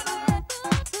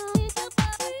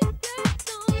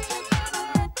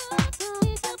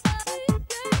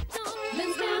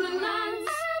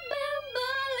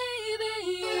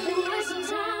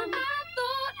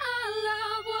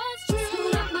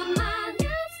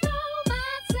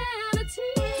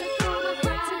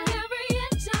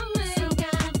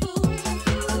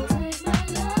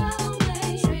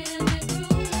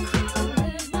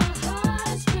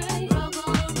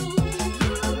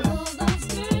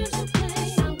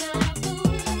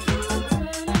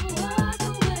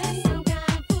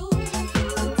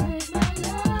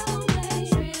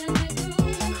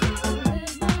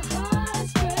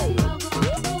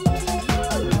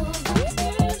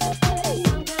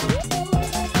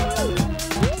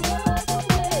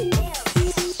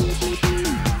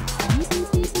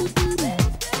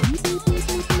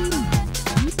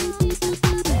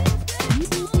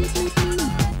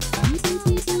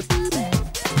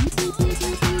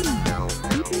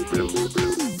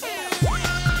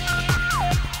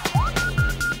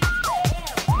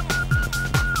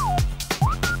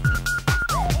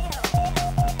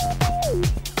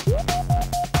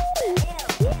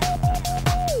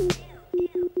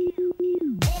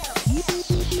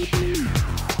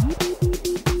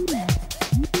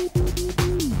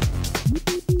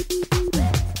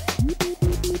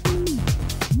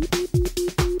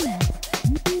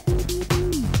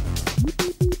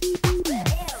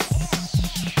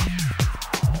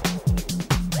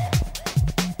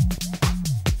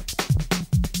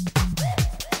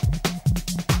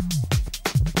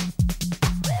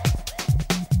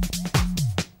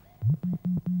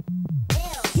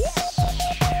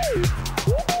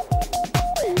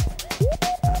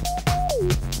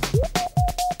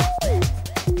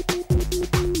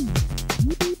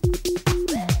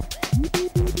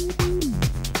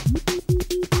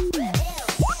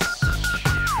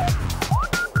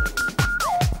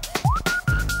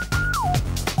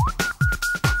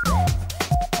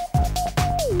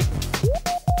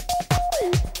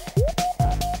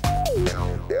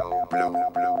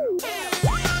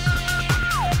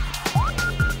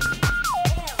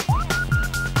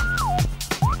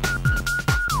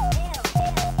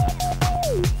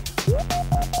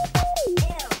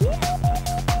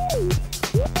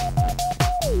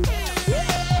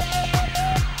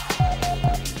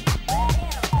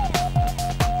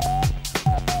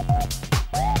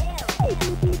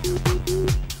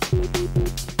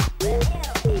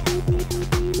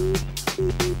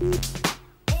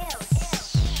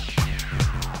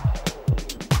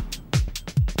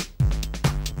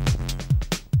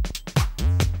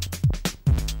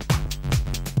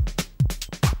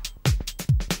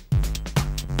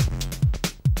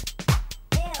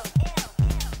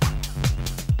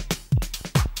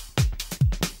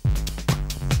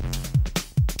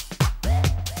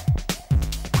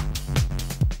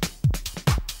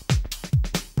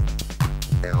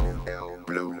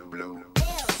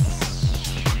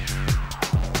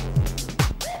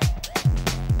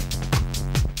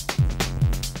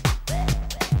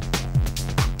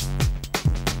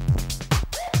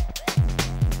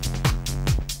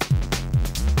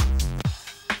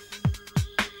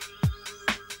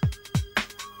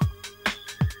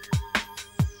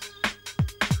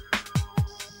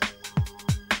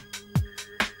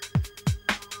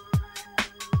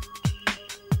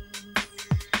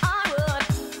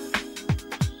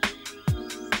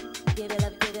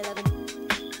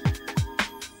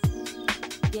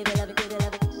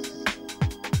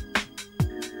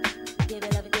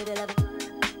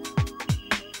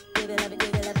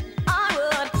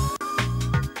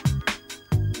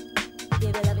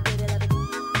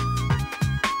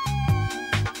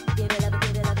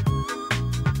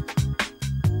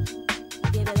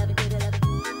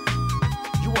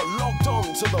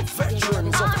 to the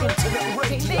veterans of internet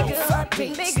radio,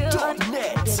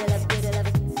 phatbeats.net.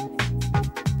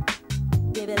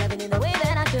 Give it love in the way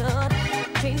that I should.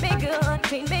 Treat me good,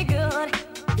 treat me good.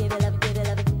 Give it love, give it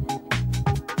love.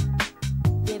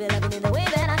 Give it love in the way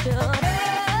that I should.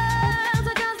 Girls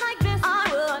are just like this, I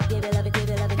would. Give it love, give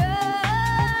it love.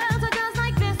 Girls are just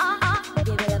like this,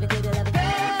 give it love, give it love.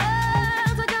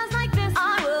 Girls are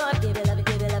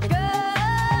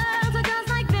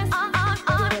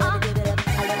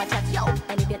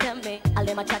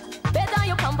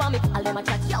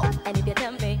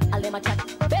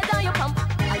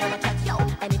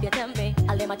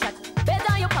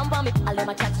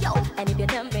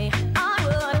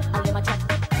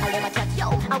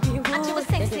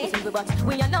but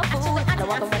we are no fool. Don't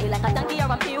walk away like a donkey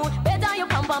or a mule. Better you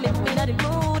come for me, we not the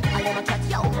mood. I never chat,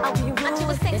 yo, I'll be rude. And she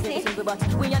was sexy, but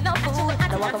we are no fool.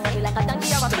 Don't walk away like a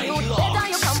donkey or a mule. Better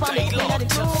you come for me, we not the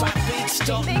mood.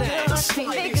 Treat me good, treat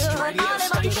me good. All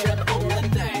them a give it up, give it up.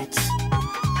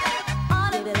 All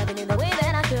them loving in the way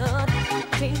that I should.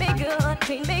 Treat me good,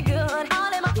 treat me good. All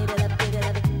them a give it up, give it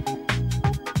up.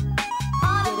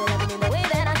 All them loving in the way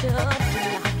that I should. Give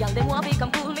me a hot girl, they want me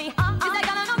come cool me. Is that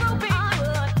gonna no groupie?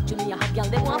 Give me a hot girl,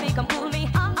 they want me come cool me.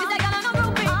 Is that gonna no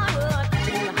groupie?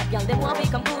 Give me a hot girl, they want me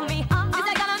come cool me. Is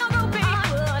that gonna no groupie?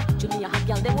 Give me a hot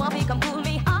girl, they want me come cool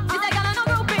me. Is that gonna no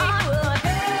groupie?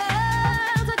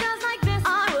 Girls are just like this.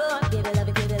 Give it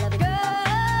up, give it up.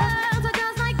 Girls are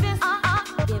just like this.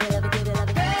 Give it up, give it up.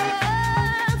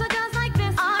 Girls are just like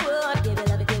this. Give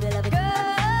it up, give it up.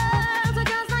 Girls are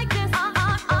just like this. Give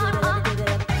it up, give it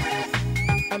up.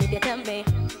 And if you tell me,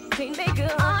 treat me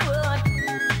good,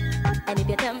 and if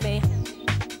you tell me,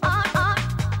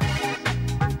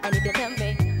 and if you tell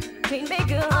me, treat me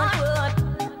good,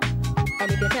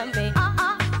 and if you tell me,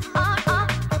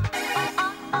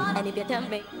 and if you tell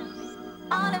me,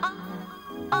 and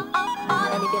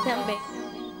if you tell me,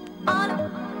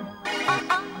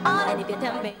 and if you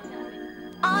tell me,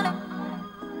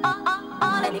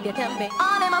 and if you tell me,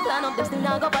 all them a plan up, them still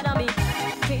not go bother me.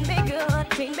 Treat me good,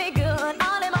 treat me good.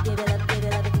 All them a give it up, give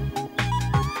it up.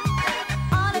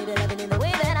 All them loving in the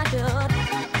way that I should.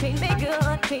 Treat me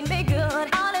good, treat me good.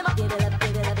 All them a give it up,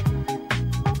 give it up.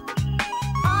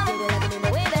 All them loving in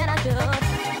the way that I should.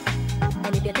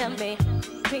 And if you tell me,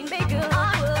 treat me good,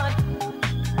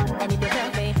 and if you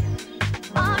tell me,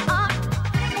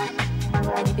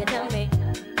 and if you tell me,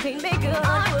 treat me good,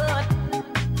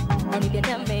 and if you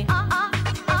tell me,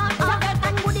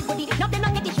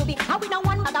 how we don't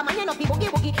want other man, you know, be boogie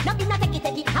boogie. Now give not take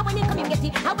it. How when him come him get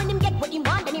it. How when him get what he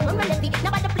want, then he run relentlessly.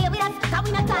 Nobody play with us, how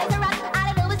we not ties the rats. All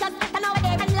I do is just stand over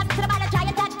there and look to the bottom, try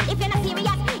and touch. If you're not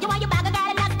serious, you want your bag of girl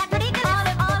and that's ridiculous.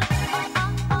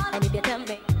 And if you tell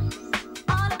me,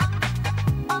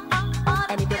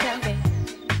 and if you tell me,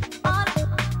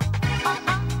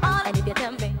 and if you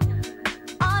tell me,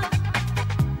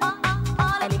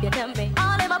 and if you tell me,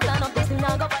 all them a plan of this and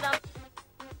now go for them.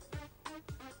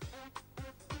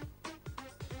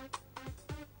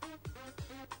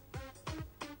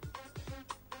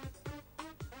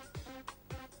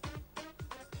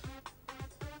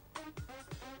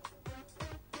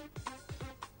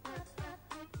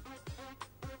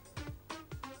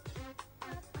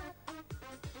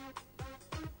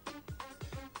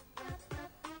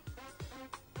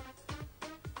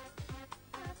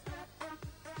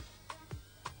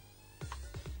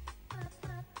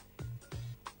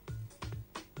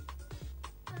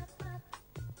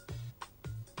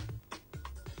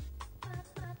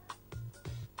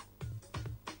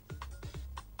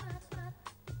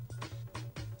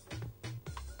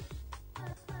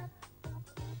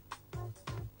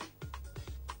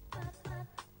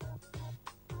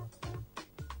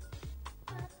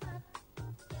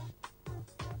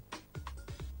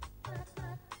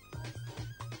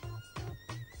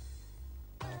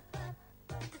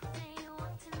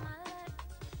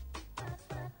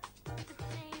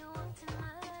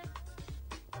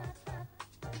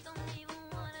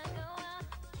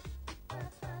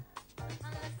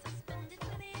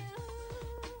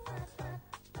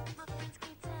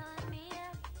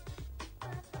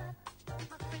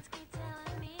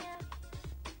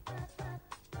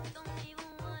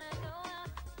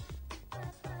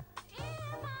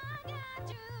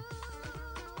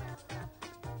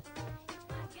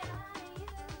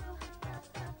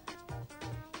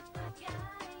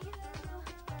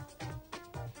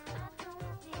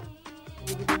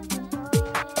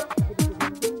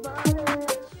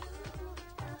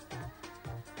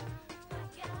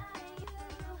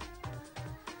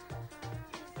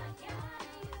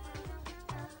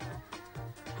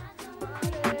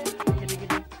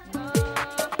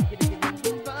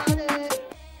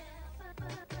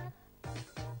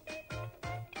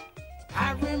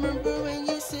 I remember when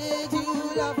you said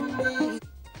you loved me.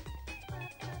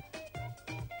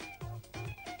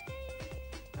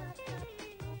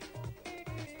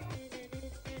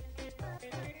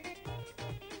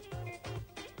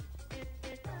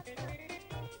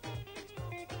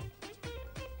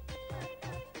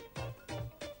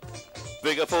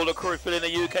 Big up all the crew filling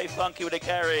the UK funky with a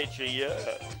carriage, yeah.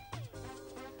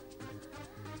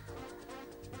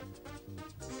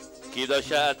 Keep those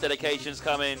shout out dedications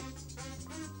coming.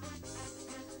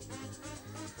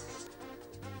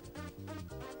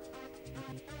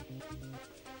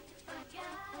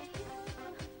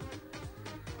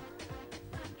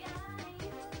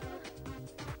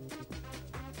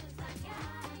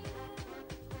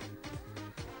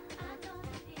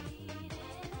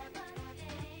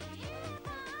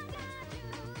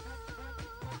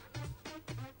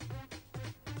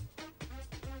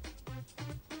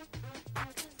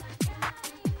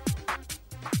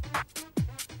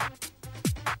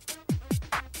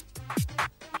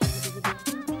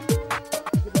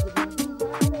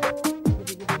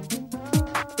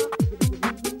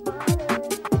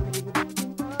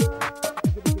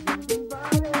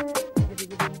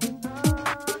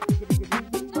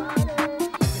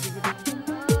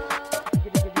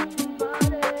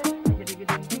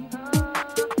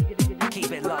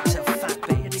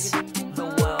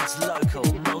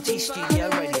 Studio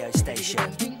radio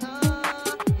station.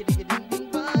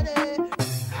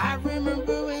 I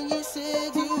remember when you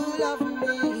said you loved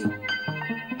me.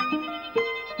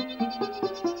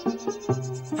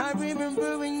 I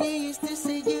remember when you used to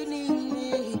say you need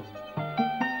me.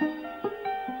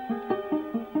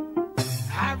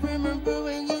 I remember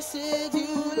when you said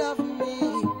you loved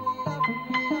me.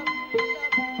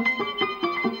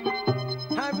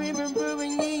 I remember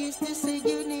when you used to say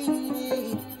you need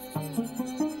me.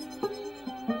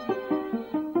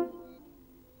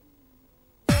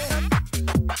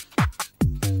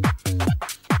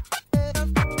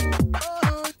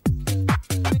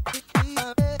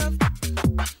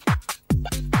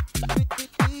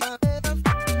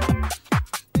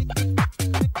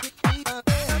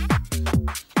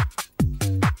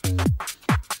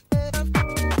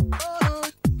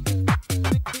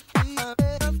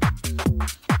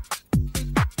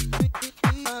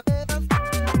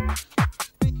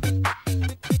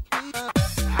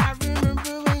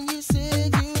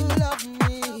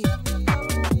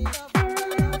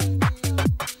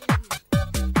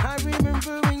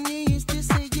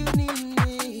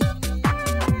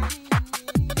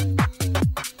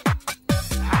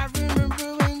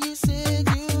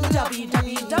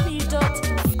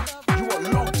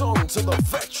 To the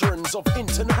veterans of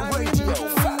internet radio,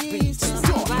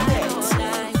 phatbeats.net.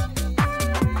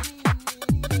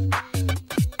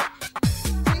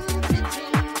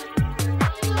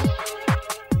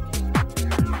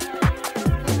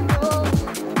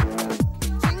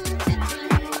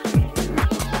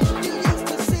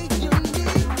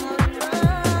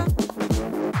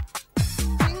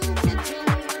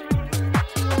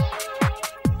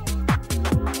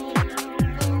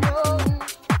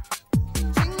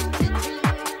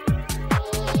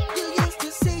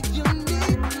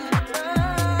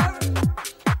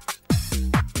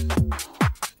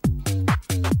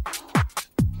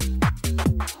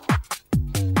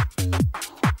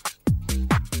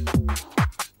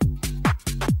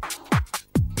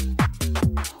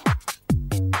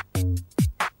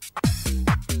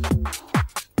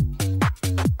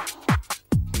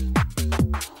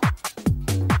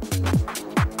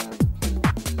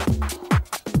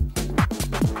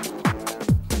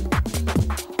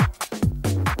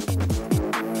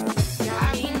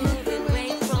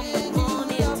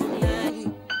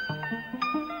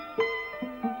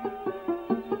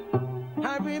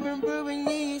 I remember when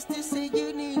you used to say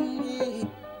you need me.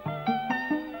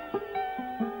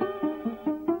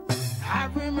 I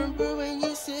remember when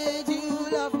you said you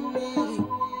love me.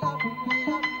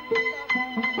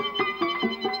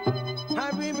 I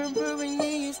remember when you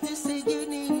used to say you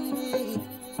need me.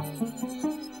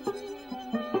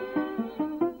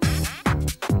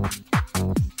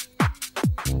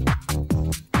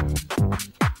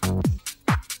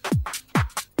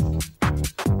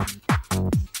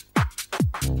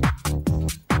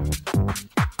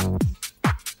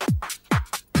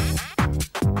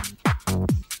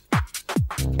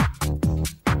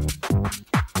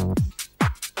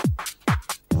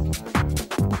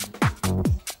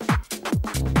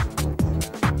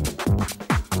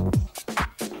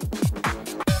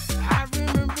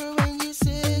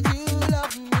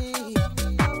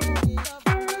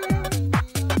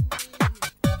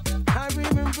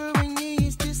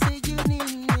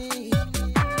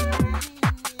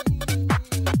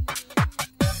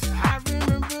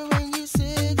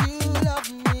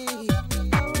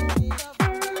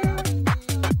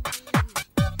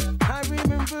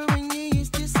 Remember when you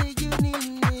used to say you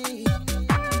need me.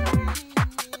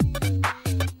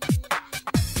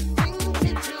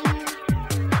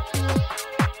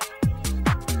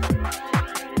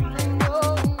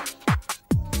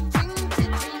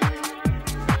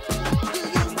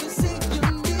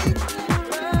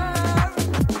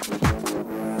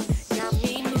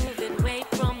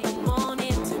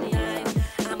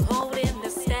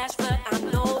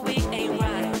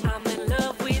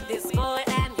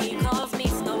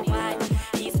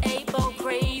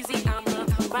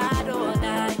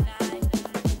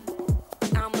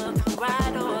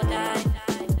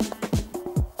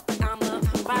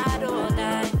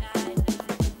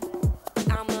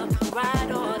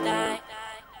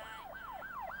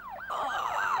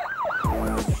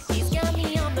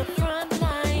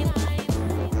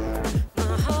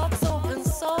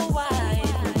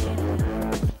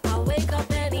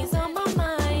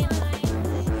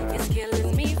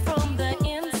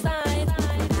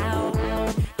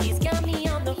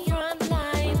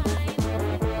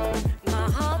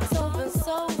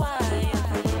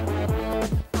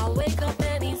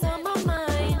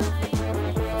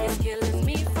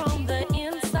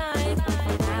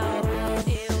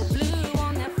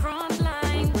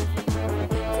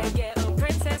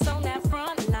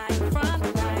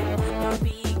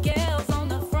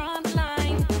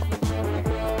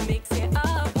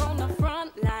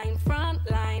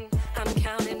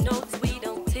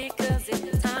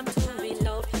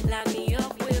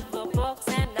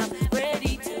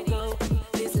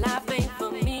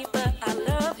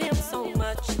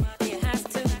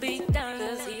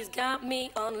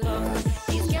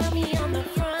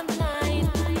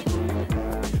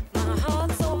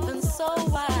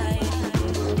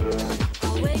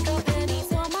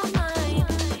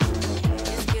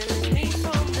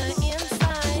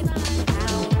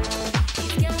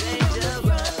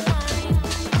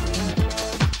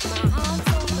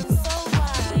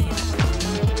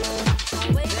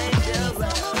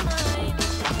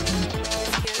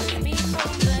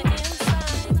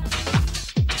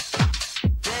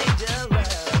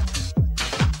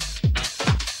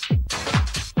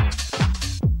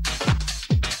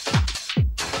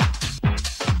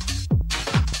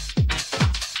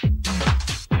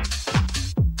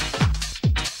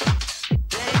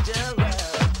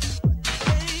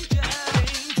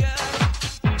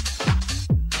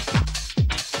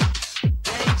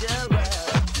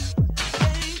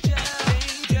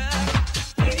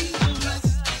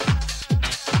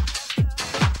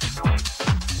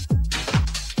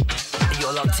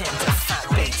 locked into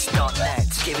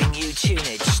fatbeats.net, giving you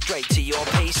tunage straight to your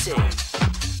PC.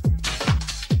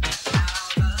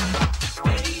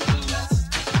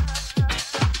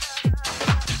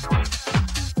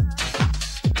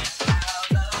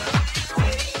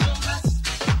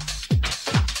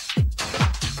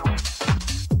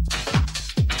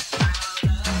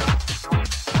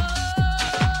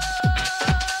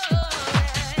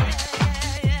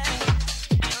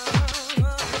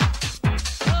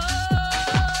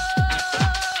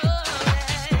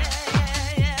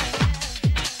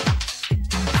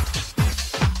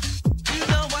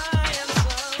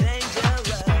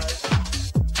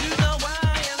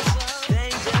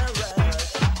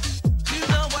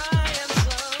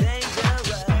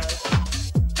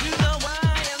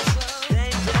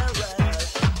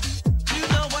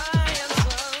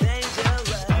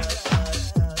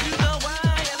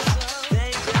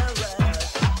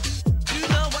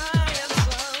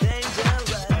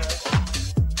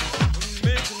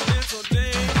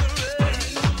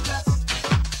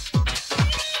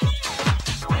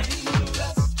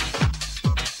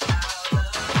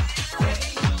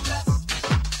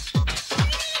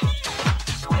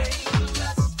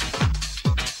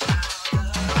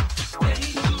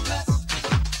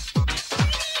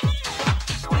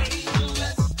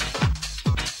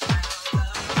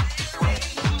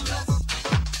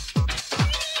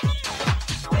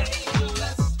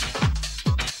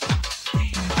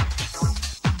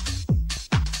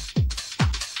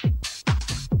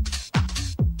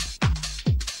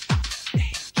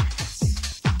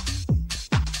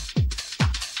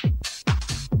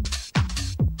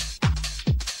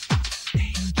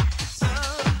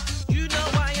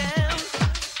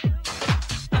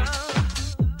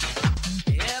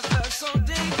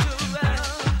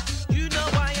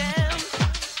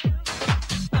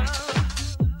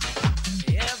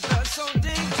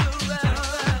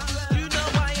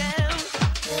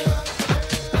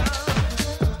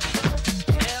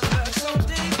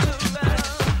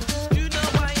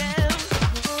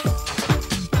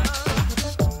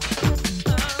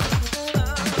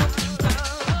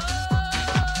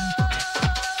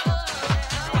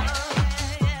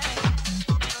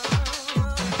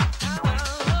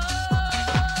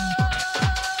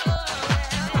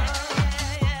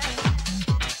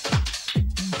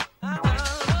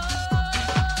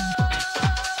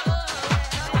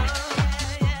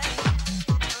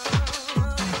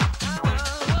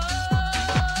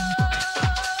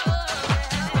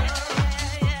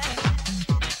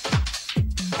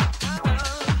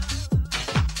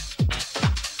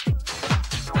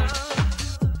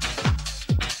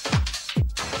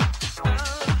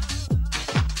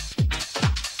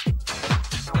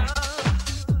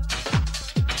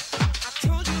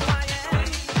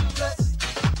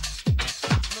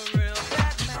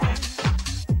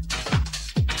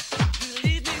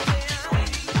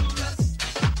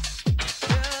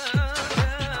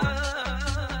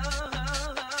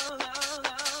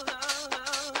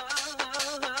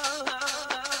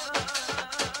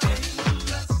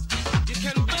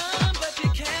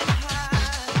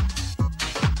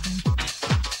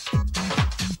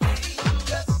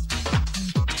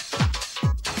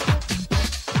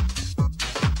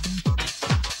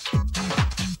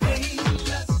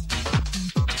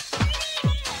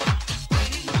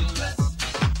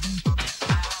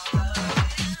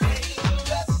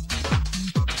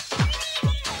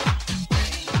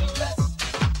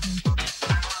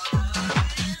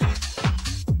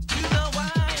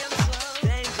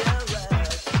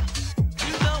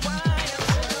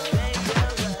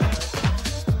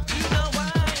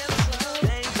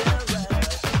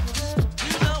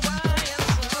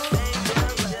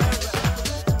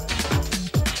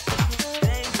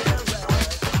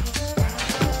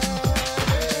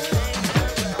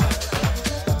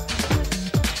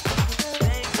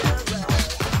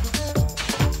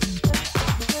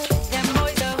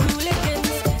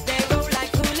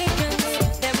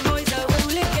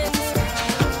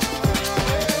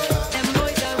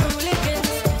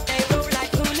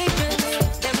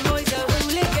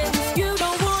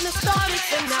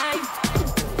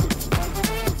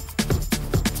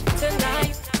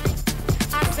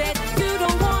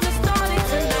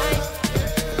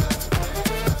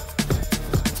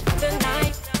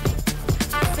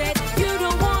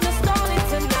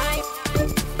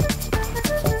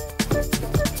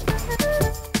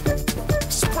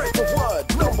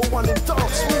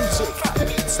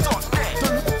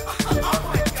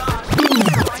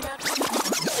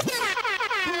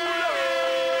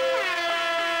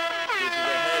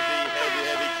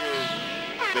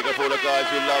 for all the guys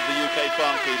who love the UK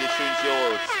funky. This tune's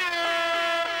yours.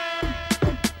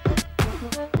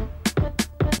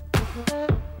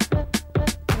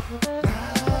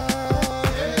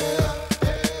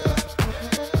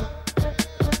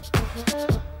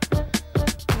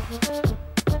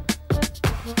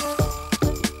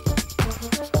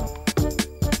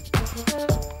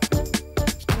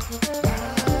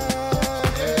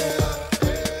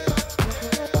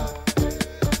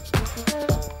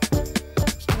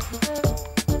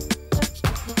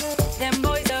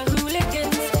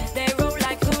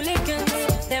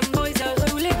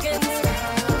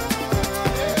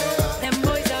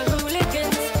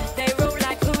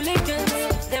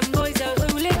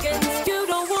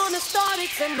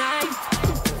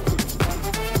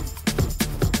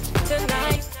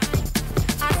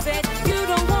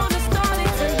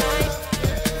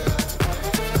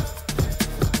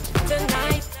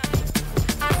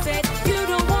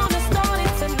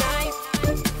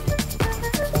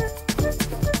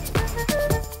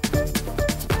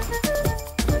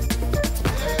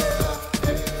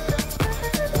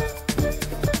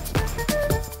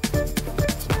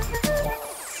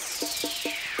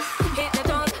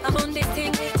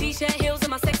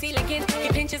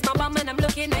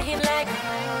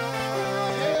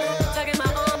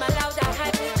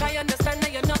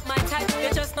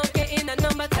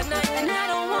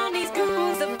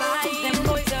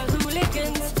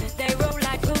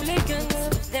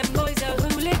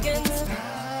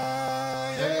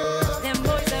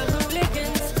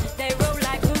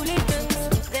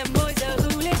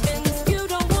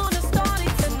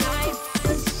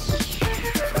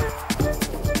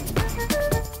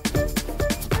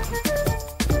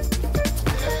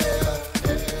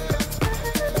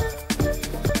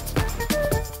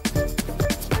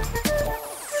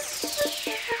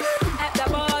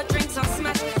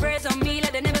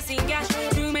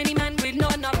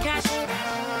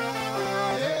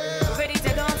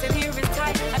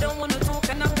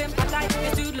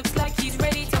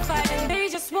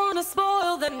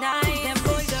 tonight. Them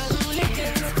boys are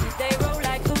hooligans, they roll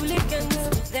like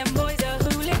hooligans. Them boys are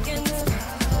hooligans.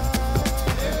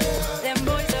 Them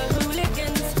boys are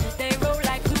hooligans, they roll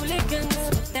like hooligans.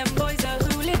 Them boys are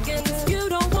hooligans. You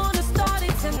don't wanna start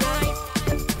it tonight.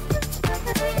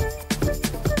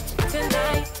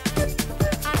 Tonight.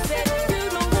 I said you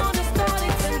don't wanna start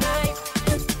it tonight.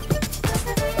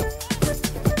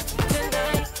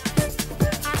 Tonight.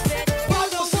 I said you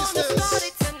Brothers don't and wanna sisters, start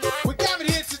it tonight. we're gathered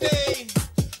here today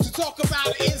to talk about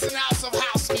the ins and outs of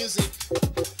house music.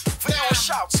 For your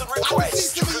shouts and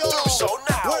requests, you can do so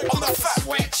now on the Fat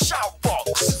Beats Shout I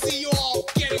Box. can see you all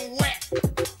getting wet,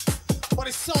 but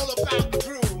it's all about the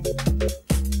groove.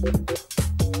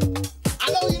 I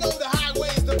know you know the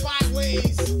highways, the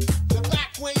byways, the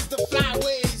backways, the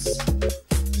flyways.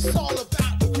 It's all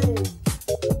about the groove.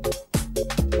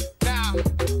 Now,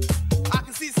 I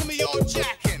can see some of y'all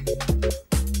jacking.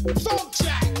 Funk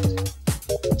jack.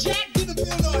 Jack didn't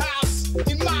build no house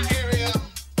in my area.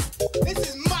 This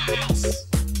is my house.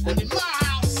 And in my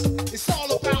house, it's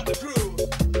all about the groove.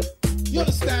 You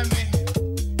understand me?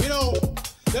 You know,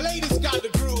 the ladies got the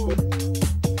groove.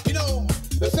 You know,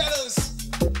 the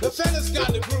fellas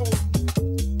got the groove.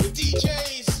 The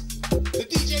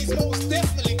DJs most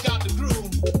definitely got the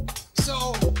groove.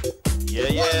 So, Yeah,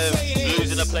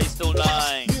 Blues in the place till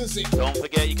 9. music. Don't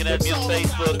forget you can add me on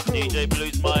Facebook, DJ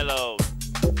Blues Milo.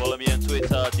 Follow me on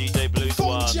Twitter, DJ Blues Funk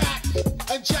 1. Jack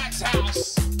and Jack's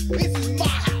house. This is my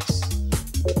house.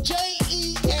 Jeff,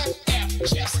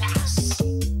 Jeff's house.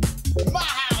 My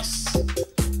house.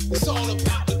 It's all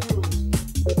about the groove.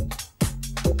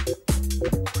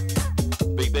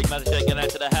 Big message going out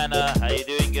to the Hannah. How you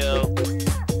doing, girl?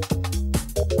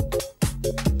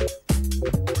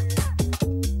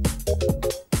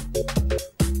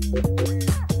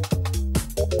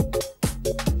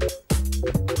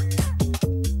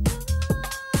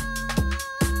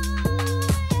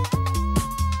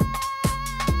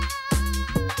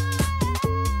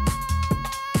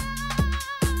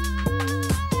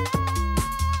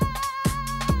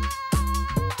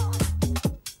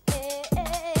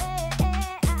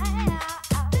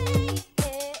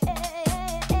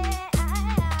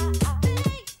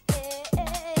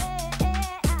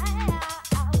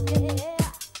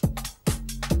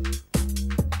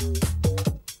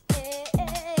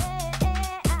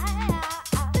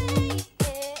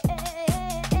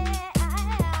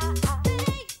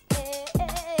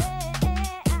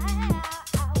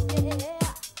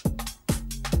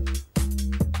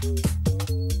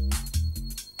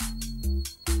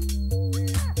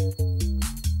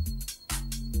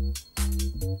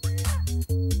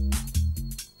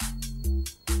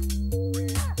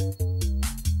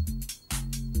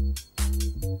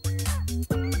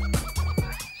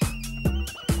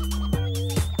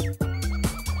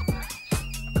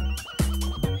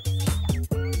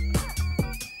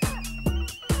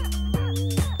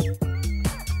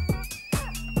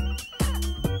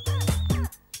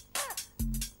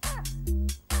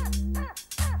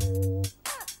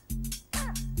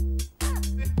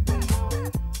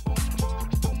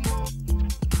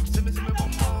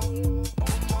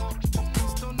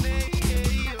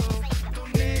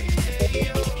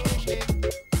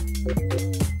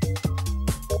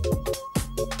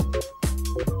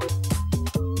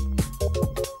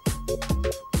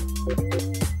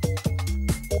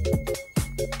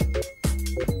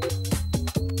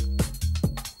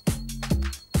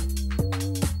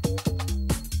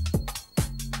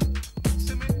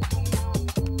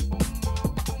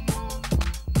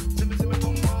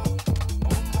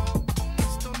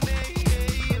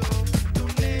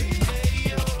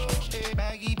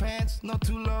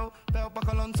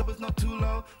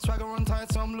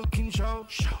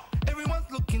 Everyone's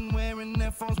looking wearing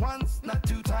Air Force Ones, not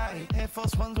too tight. Air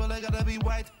Force Ones, well, they gotta be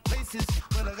white. Places,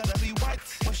 well, they gotta be white.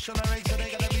 What's your rate, so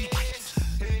they gotta be white.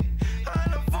 Hey, I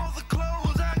love all the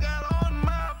clothes I got on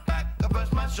my back. I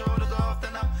brush my shoulders off,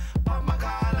 then I pop my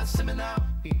collar, see me now.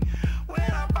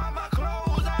 When I buy my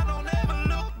clothes, I don't ever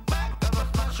look back. I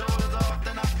brush my shoulders off,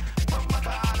 then I pop my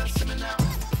collar, see me now.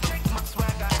 Check my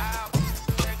swagger out,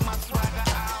 check my swagger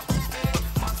out, hey,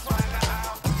 my swagger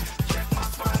out, check my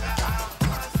swagger out.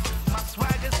 'Cause my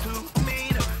swagger's too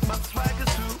mean, my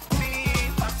swagger's too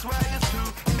mean, my swagger's too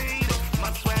mean,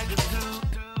 my swagger's too.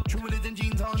 True religion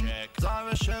jeans on,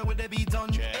 Zara shirt with the beads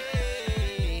on.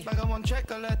 Hey, bag of one check,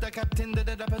 alert the captain, the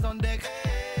dappers on deck.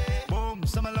 Hey, boom,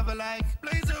 some I love it like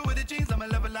blazer with the jeans, I'm a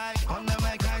love it like. On the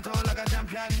mic, I told like a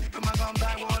champion, with my gun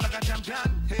back, war like a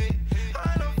champion. Hey,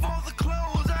 I love all the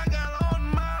clothes I got on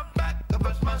my back. I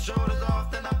brush my shoulders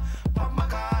off, then I pop my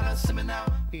collar, see me now.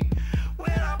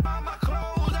 When I buy my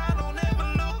clothes, I don't ever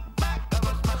look back. I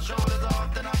brush my shoulders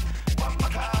off, then I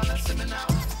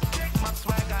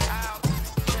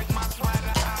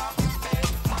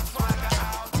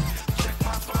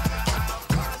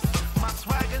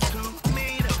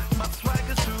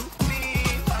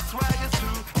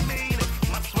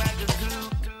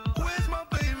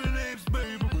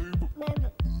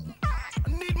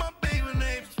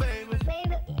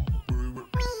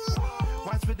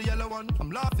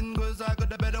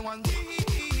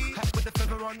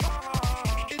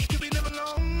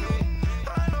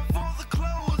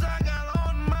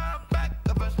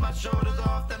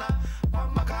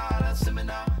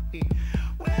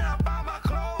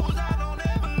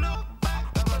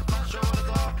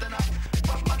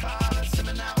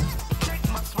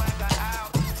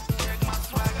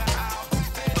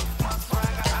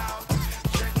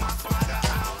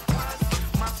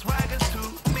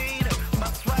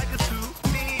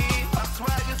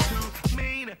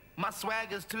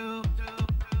tigers too.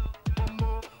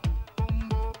 Bumbo,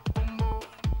 bumbo, bumbo.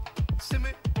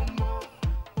 Simmy, bumbo,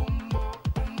 bumbo,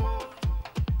 bumbo.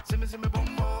 Simmy, simmy,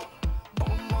 bumbo,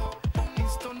 bumbo.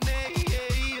 It's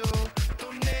Tornado,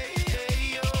 Tornado.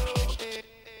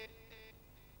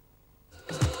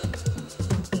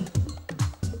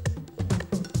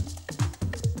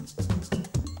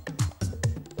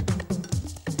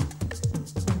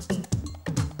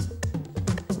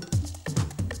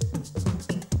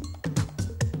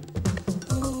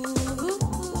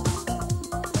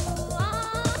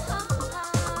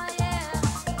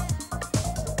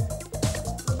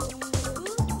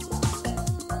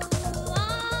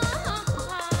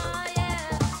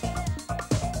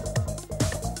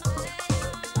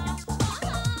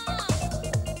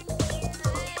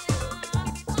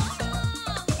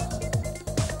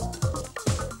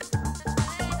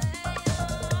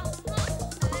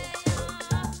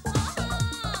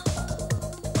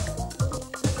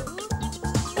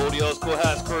 All the old school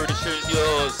house crew, the tune's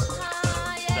yours.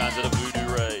 Down to the Voodoo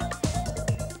Ray.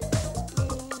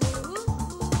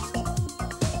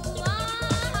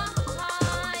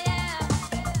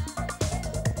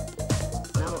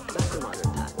 Now, back to modern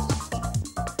times.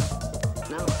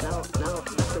 Now, back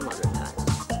to modern times.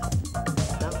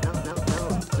 Now, back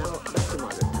to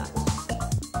modern times.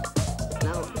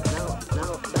 Now,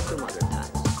 back to modern times.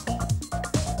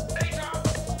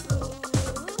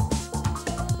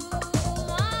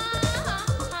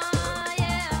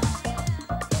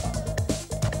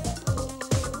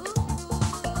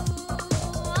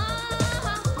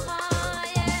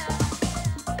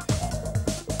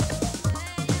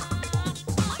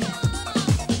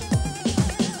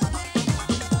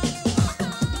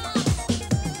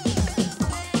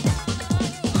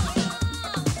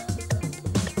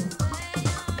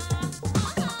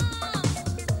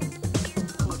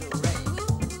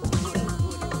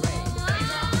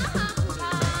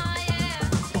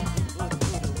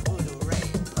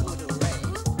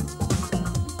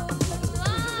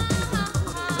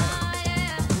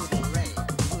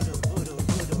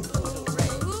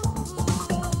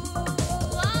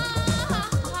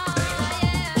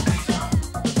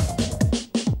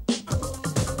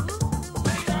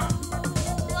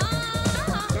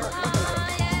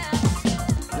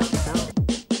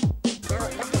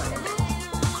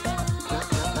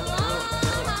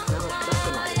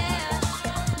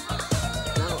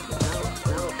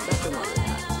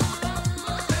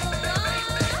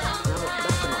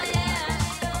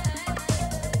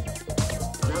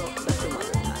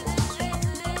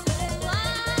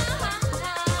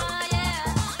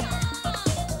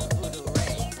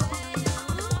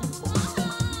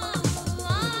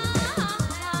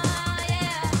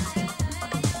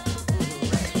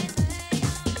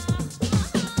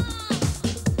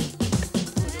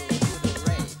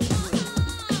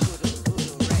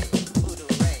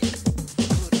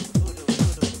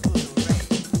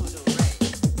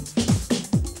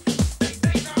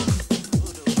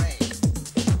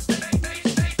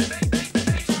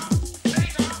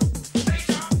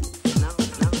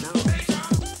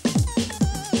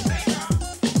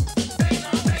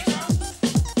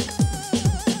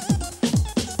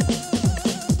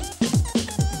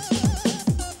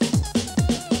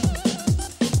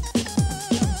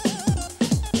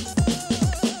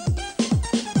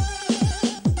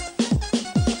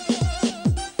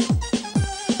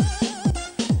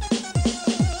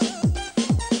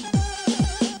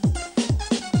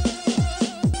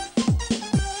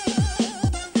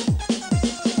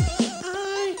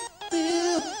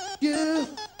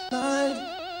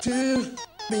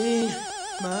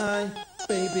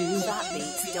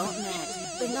 Tv-phatbeats.net,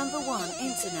 the #1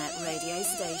 internet radio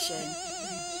station.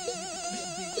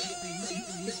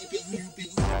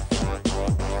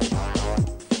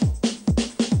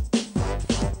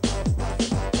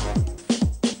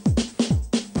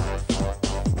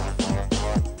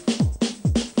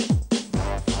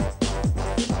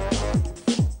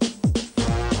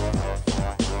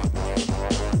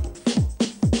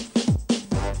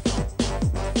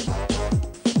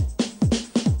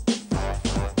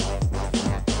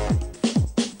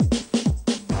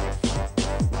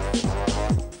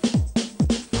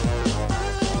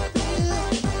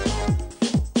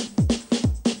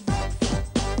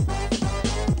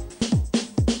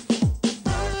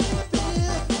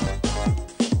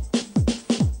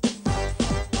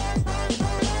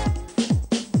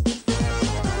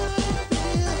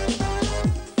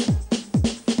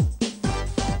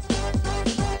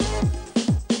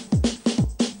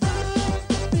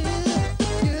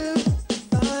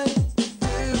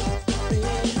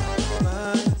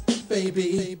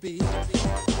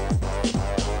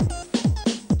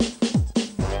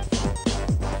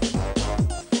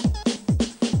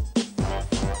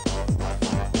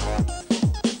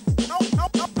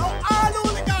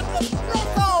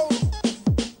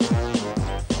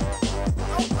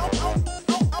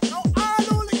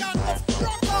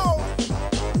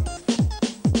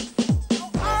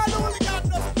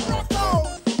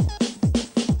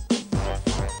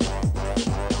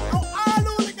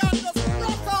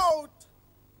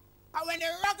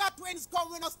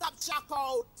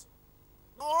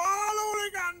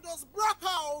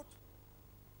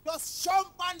 Just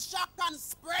jump and shock and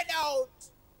spread out.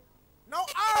 Now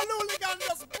all hooligans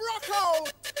just broke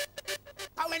out.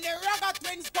 And when the Ragga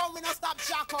twins come, we not stop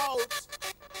shock out.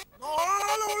 Now all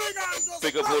hooligans just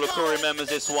Big up all the crew remembers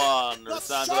this one. The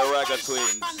sounds of the Ragga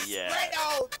twins. Yeah. spread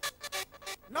out.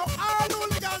 Now all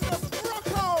hooligans just broke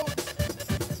out.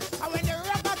 And when the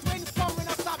Ragga twins come, we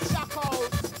not stop shock out.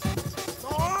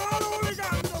 Now all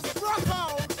hooligans just broke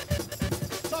out.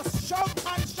 Just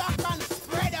jump and shock and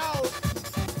spread out.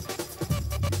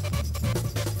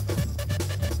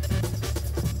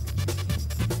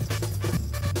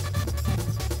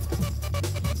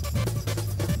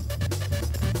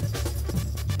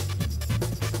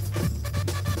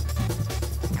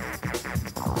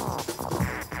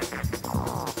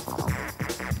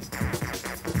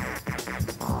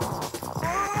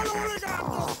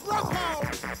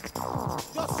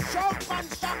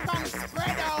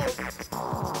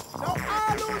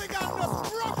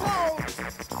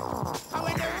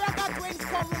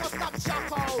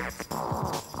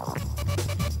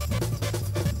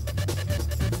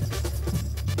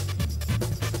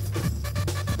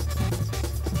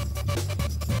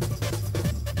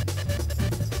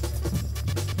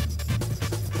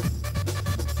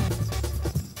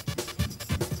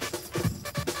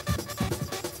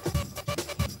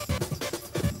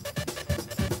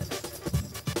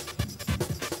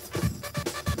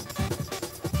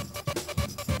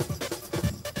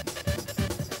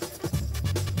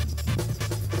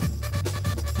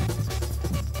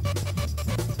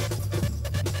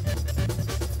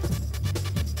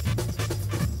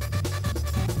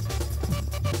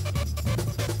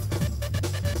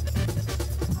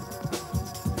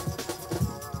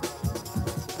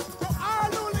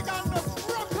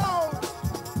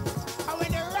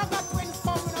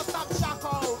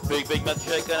 Big man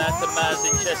checking out the Maz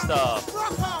in Chester.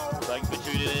 Thanks for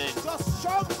tuning in.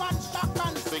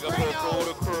 Big up all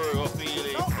the crew are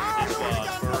feeling this one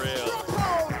for real.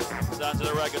 Down to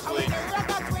the Ragga twins.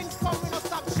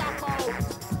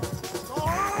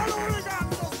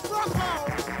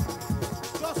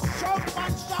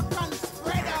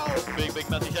 Big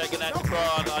man checking out the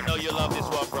crown. I know you love this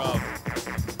one, bro.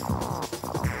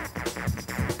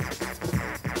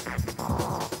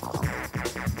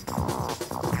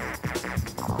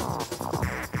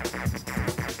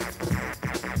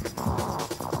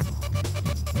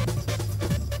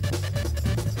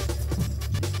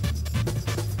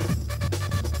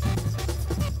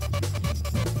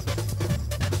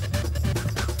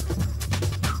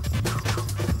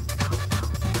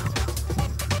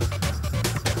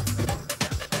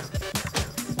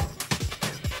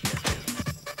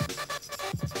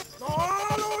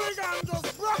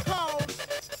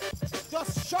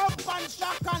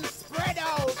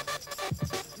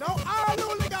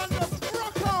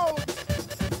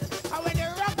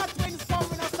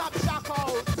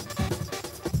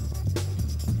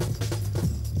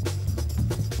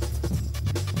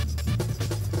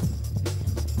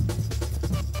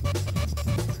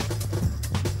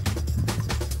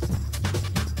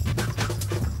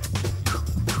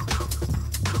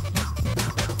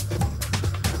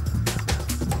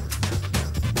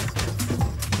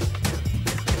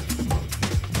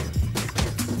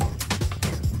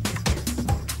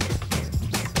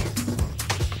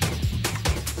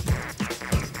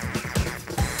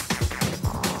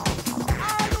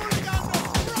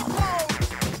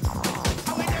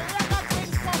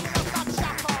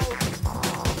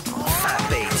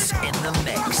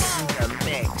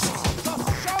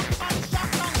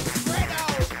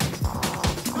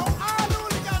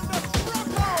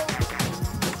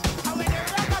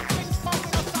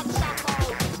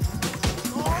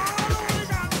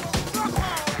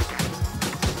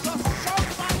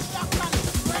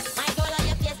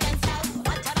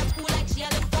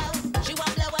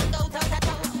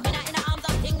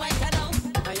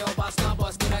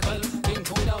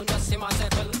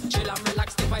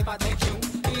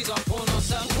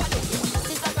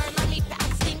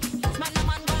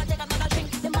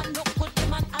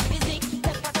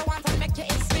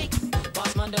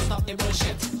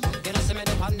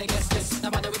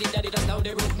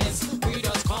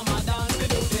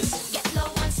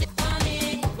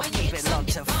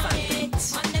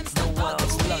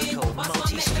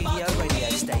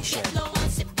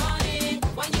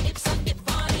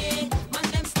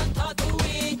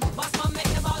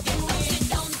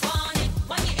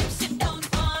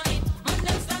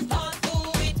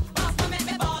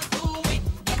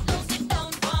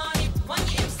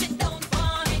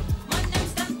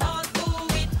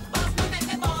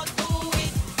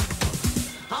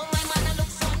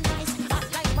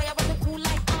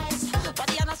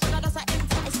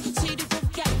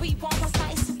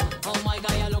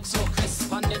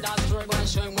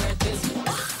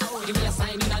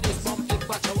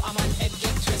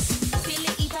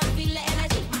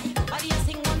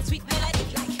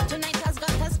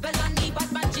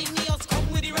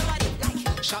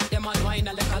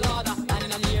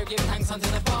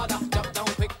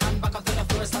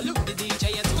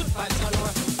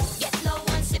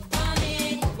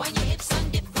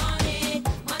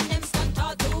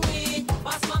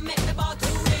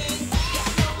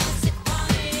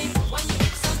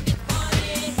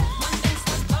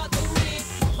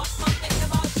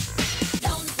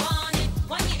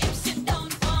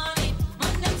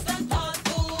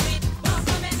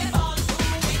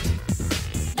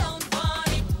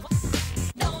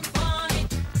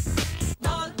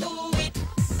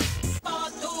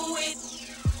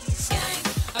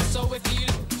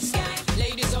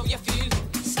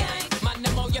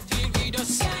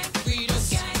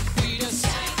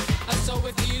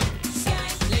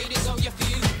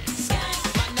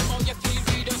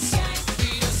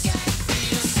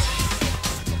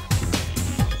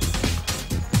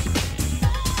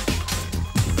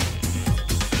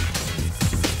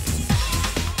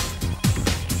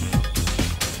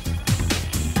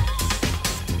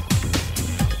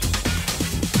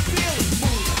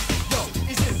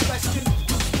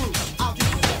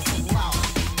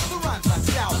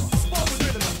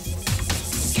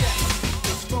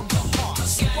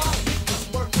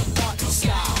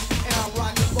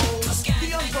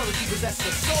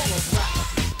 the soul of rap,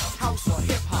 house or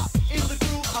hip hop. In the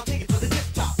groove, I'll take it to the tip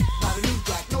top. Not a new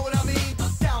jack, know what I mean?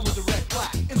 Down with the red,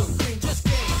 black, in the green, just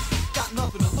game. Got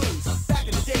nothing to lose. Back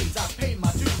in the days, I paid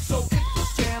my dues. So if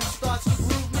this jam starts to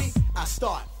groove me, I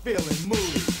start feeling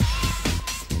moody.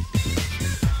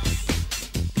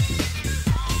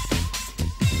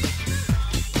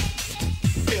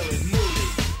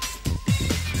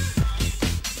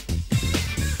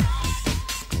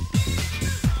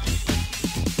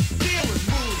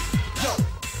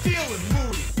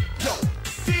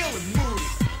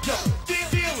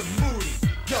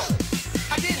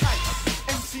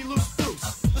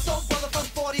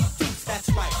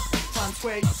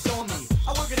 Where you saw me,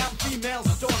 I work it out and females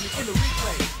adore me in the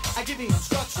replay. I give the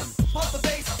instruction, pump the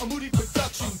bass, a moody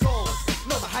production gold.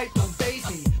 No, the hype don't faze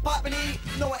me. Poppin' E,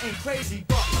 no, I ain't crazy,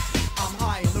 but I'm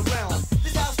high in the realm.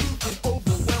 This house groove can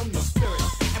overwhelm your spirit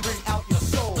and bring out your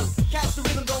soul. Catch the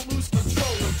rhythm, don't lose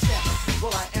control and check.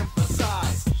 Well, I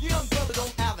emphasize, the young brother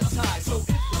don't advertise. So if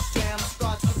this jam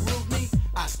starts to groove me,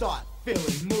 I start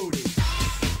feeling moody.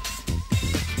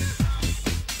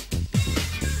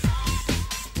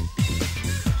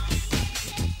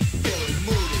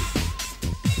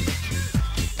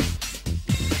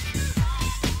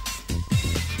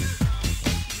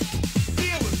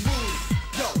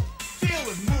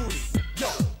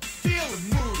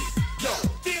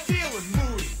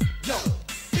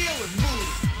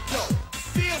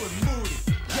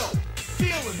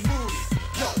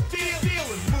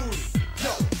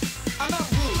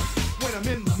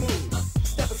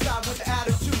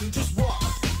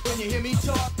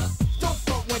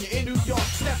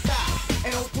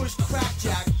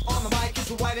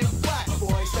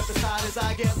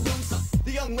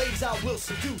 I will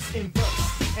seduce in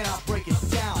verse, and I'll break it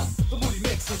down. The moody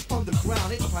mix is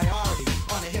underground, it's priority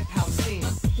on the hip house scene.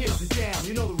 Here's the jam,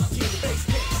 you know the routine, the bass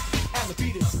kicks, and the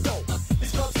beat is dope.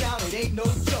 This club sound, it ain't no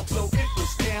joke, so if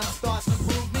this jam starts to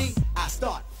groove me, I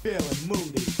start feeling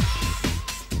moody.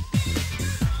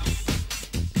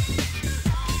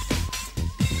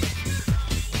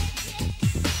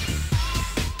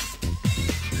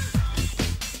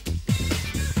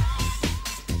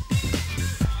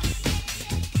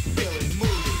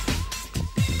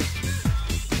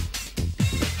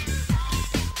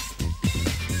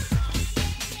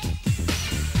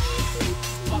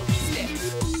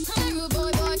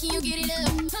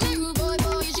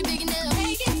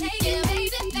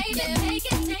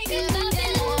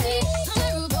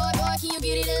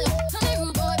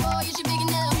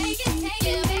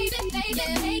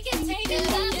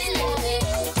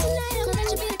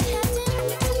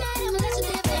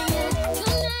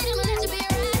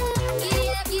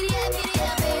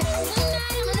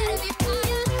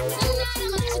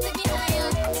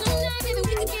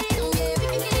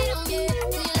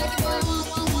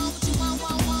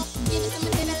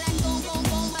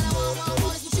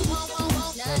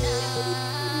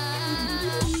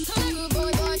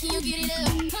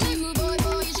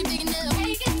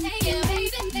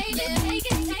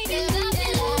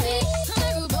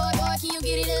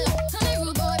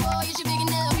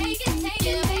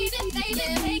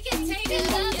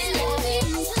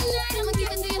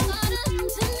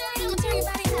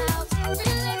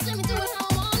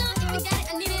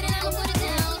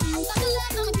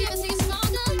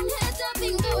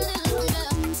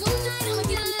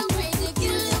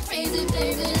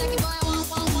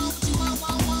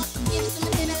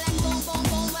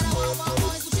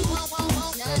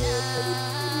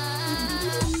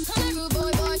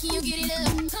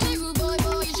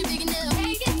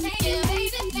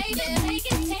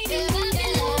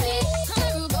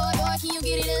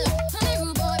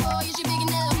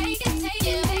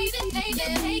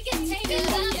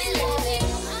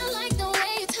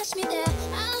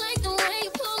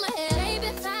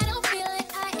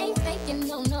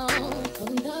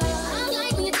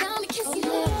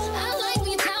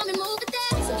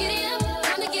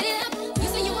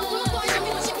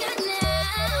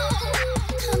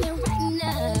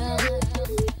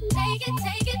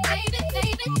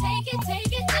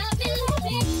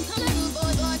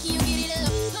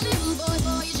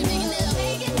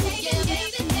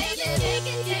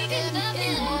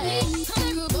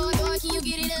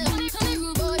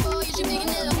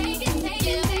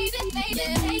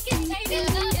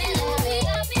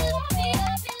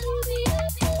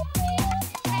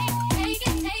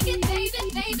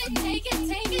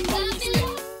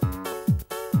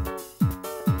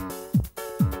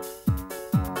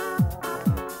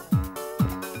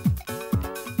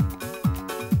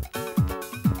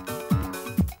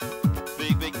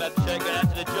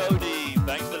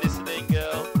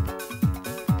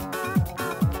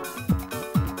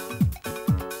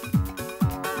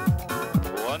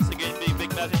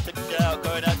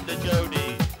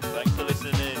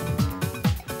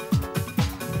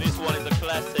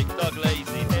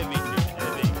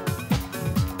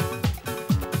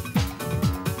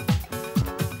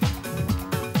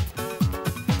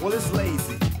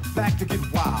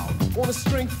 On a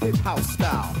string, hip house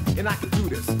style. And I can do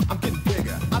this, I'm getting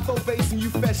bigger. I throw bass and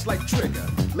you fetch like Trigger.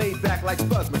 Laid back like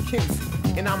Spuzz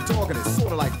McKenzie. And I'm dogging it,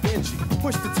 sorta like Benji.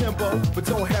 Push the tempo, but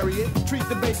don't hurry it. Treat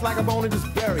the bass like a bone and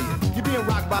just bury it. You're being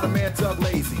rocked by the man Doug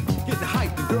Lazy. Getting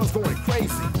hyped, the girls going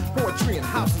crazy. Poetry and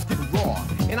house is getting raw.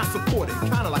 And I support it,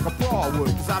 kinda like a brawl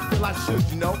would. Cause I feel I should,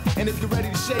 you know. And if you're ready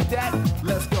to shake that,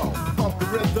 let's go. Pump the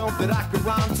rhythm that I can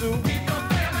rhyme to.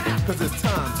 Cause it's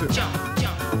time to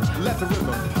let the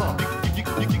rhythm pump. You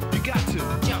got to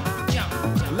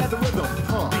let the rhythm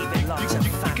pump. You got to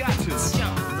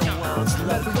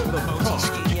let the rhythm pump.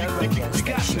 You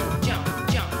got to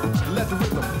let the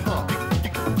rhythm pump.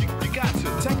 You got to.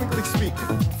 Technically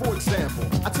speaking, for example,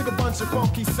 I took a bunch of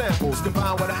funky samples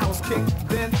combined with a house kick.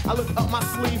 Then I looked up my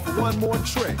sleeve for one more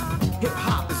trick. Hip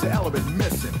hop is the element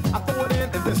missing. I throw it in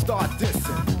and then start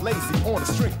dissing. Lazy on the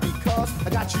string because I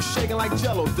got you shaking like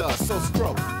Jello does. So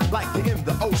stroke like you're in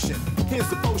the ocean. Here's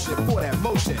the potion for that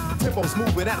motion. Tempo's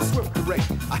moving at a swift rate.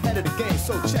 Ahead of the game,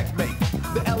 so checkmate.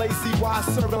 The LACY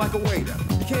serving like a waiter.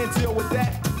 You can't deal with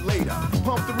that later.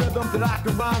 Pump the rhythm that I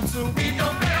can rhyme to.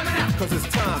 Cause it's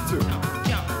time to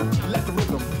let the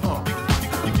rhythm pump. You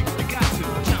got to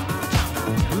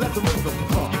let the rhythm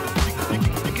pump.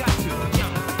 You got to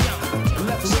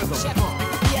let the rhythm pump.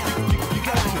 You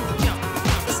got to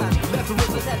let the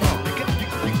rhythm pump.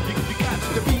 You got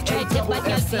to. The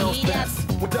B-A-double-S sounds best.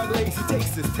 When Doug Lazy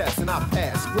takes this test and I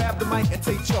pass, grab the mic and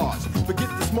take charge. Forget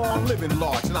the small, I'm living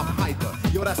large and I'm hyper.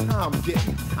 Yo, that's how I'm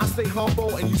getting. I stay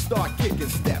humble and you start kicking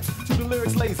steps to the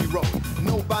lyrics Lazy wrote.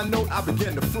 Note by note, I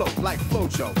begin to float like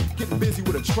Flojo. Getting busy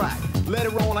with a track. Let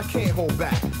it roll, I can't hold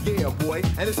back. Yeah, boy,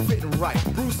 and it's fitting right.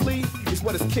 Bruce Lee is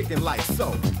what it's kicking like.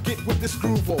 So get with this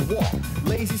groove or walk.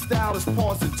 Lazy style is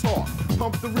pause and talk.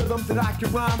 Pump the rhythm that I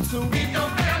can rhyme to.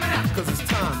 Cause it's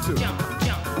time to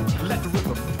let the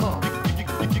rhythm pump.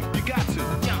 You got to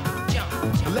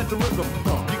let the rhythm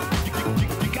pump.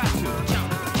 You got to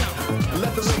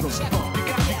let the rhythm pump.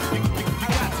 You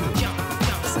got to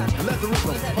let the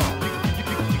rhythm pump.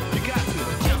 You got to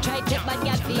try to get my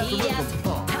gas feed.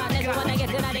 Can't everyone I get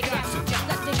in the gas.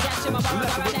 Let the cash in my bar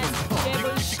and then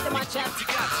bullshit in my chat.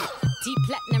 T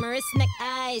platinum wrist neck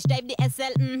eyes, drive the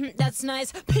SL, that's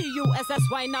nice. PUSS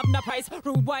wine up the price,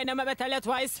 rude wine I'm ever tell you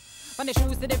twice. When the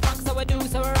shoes to the box, so we do,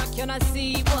 so we rock you not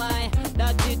see why.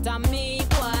 That it on me,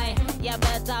 why? You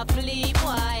better flee,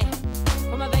 why?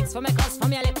 From a vex, from a cuss,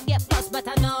 from your lip, get bust, but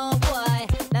I know why.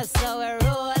 That's how we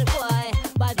roll, why?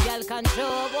 Bad girl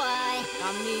control, why?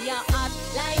 From me you're hot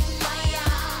like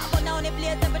fire, but now the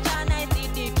place temperature 90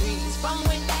 degrees. From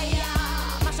when they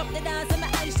mash up the dance and my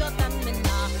eyes shut and me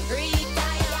now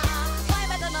retire. Why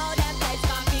better know them place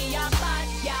can be a bad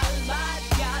girl,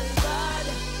 bad.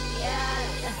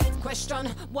 Yeah. Question,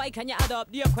 why can you add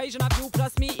up the equation of you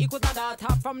plus me equals my dot?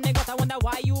 Half from niggas, I wonder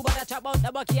why you bother chat about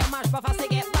the bucky and mash, but fast they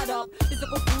get bad up. It's a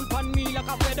good fool pon me like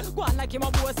a fed. Go on like him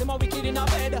a boss, him a wicked in a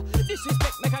bed.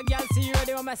 Disrespect make a girl see you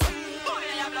ready with my set.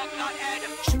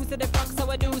 Shoes to the box, so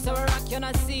we do, so we rock you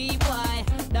not see why.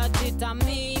 That it on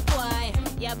me, why?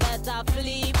 You better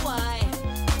flee, why?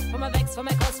 From a vex, from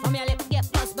a cuss, from your lip, get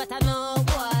plus, but I know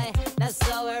why. That's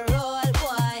how we roll,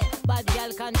 why? Bad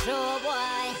girl control,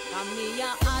 why? From me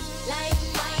you're hot like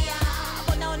fire,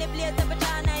 but now the place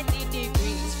temperature 90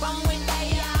 degrees. From when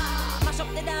they mash up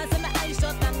the dance and my eyes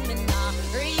shut and me now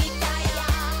retire.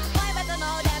 Why better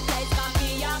know that place can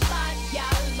be a bad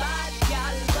girl, bad.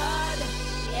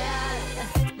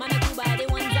 Yeah, man I do by the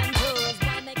ones and twos.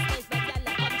 One next place, but girl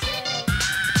I come true.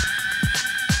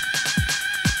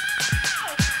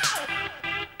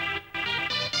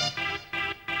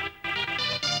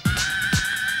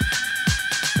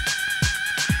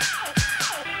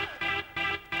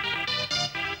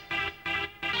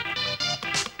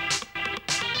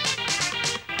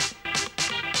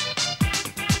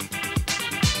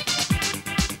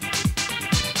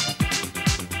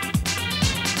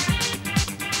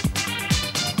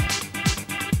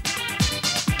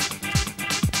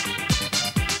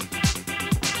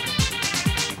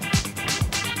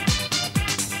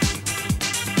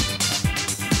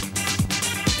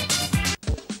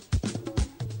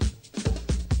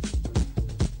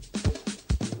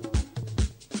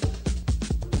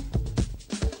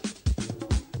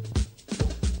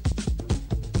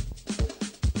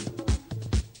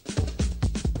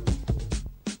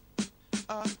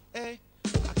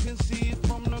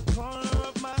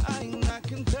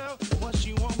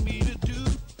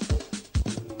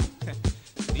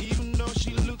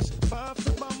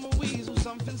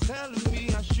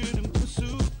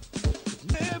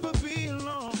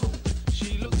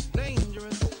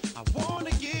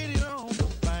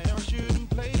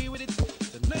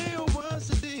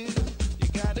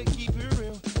 Keep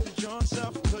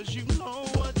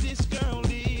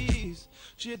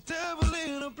She a devil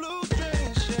in a blue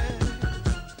dress, yeah.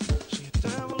 She a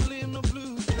devil in a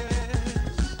blue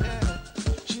dress, yeah.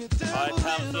 She a devil Alright,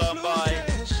 time's flown by.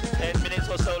 10 minutes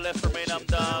or so left for me and I'm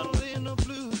done. Big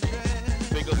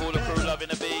up all the crew loving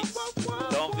the beats.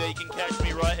 Don't forget you can catch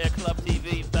me right here, Club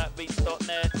TV,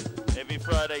 tv-phatbeats-house-soulful. Every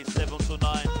Friday, 7 till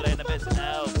 9, playing the best in the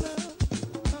house.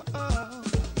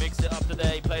 Mix it up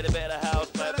today, play the bit of the house,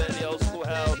 play a bit of the old school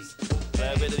house,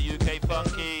 play a bit of the UK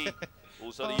funky,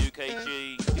 also the UKG.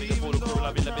 Big up all the crew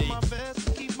loving the beats.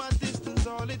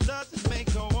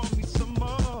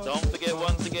 Don't forget,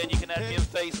 once again, you can add me on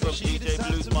Facebook, DJ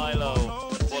Blues Milo.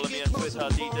 Follow me on Twitter,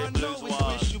 DJ Blues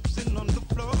One.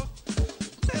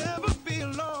 Never be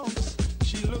alone.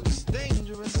 She looks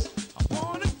dangerous. I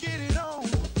wanna get it on.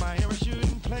 My hair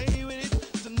shouldn't play with it.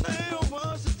 Tonight I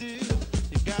want to do.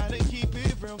 You gotta keep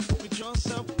it real with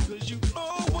yourself, cause you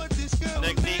know what this girl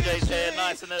Next DJ's here,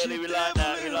 nice and early, we like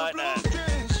that, we like that.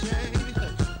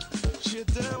 She a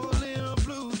devil in a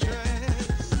blue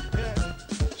dress, yeah.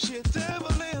 She a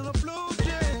devil in a blue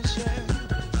dress,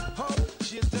 yeah. Oh,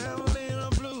 she a devil in a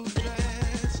blue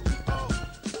dress. Oh,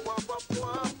 wah, wah,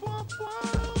 wah, wah, wah.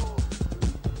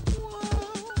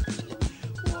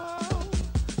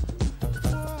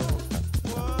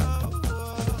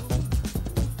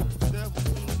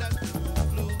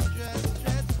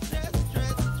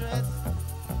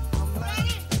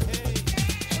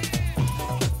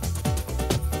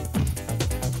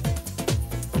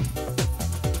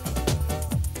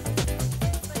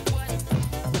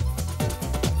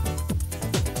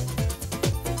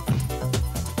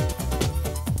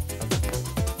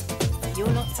 You're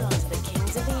locked on to the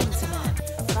kings of the internet,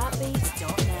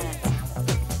 phatbeats.net.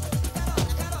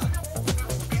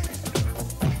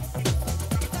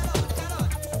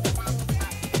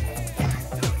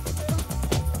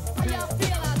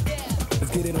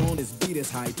 Let's get it on, this beat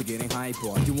is hype, we're getting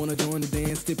hyper. You wanna join the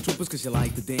dance, tip troopers cause you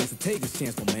like to dance. So take this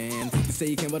chance, my man. You say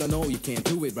you can, but I know you can't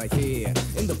do it right here.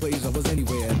 In the place I was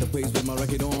anywhere, the place with my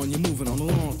record on. You're moving on a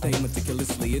long thing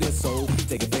meticulously, it is so.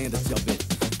 Take advantage of it.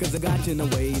 Cause I got you in a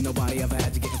way, nobody ever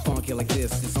had you getting funky like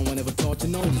this. If someone ever taught you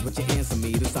notice, but you answer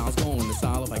me, the style's going, the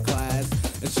style of my class.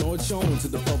 And show it shown to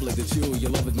the public that you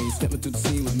love with me. Step into the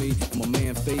scene with me, and my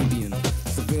man Fabian,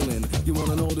 civilian. You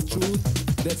wanna know the truth?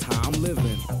 That's how I'm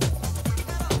living.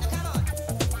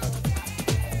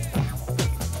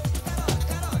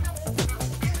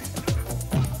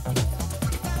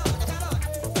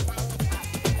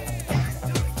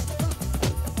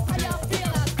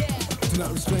 Do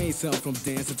not restrain yourself from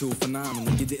dancing to a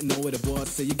phenomenon. You didn't know what it was,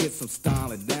 so you get some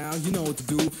style and down. You know what to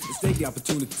do, is take the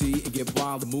opportunity and get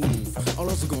wild and move. Or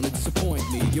else you're gonna disappoint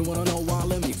me. You wanna know why?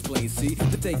 Let me explain. See,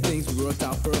 to take things we worked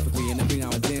out perfectly, and every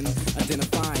now and then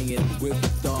identifying it with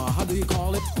the, how do you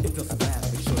call it? It doesn't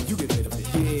matter, make sure you get rid of it.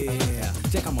 Yeah,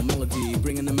 check out my melody,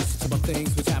 bringing the message about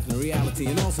things which happen in reality.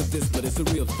 And also this, but it's a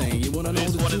real thing. You wanna know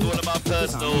This the one truth? is one of my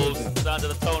personals, down to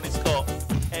the Tony Scott.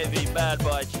 Heavy bad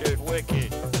boy tune,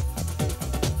 wicked.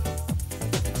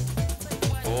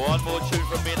 One more tune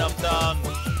from me and I'm done.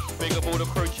 Big up all the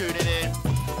crew tuning in.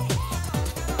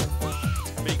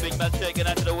 Big man checking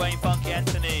out to the Wayne Funky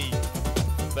Anthony.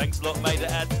 Thanks a lot, mate, the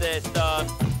ads there, done.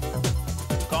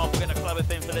 Can't forget the Club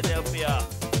FM Philadelphia.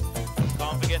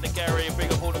 Can't forget the Gary.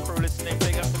 Big up all the crew listening.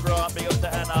 Big up to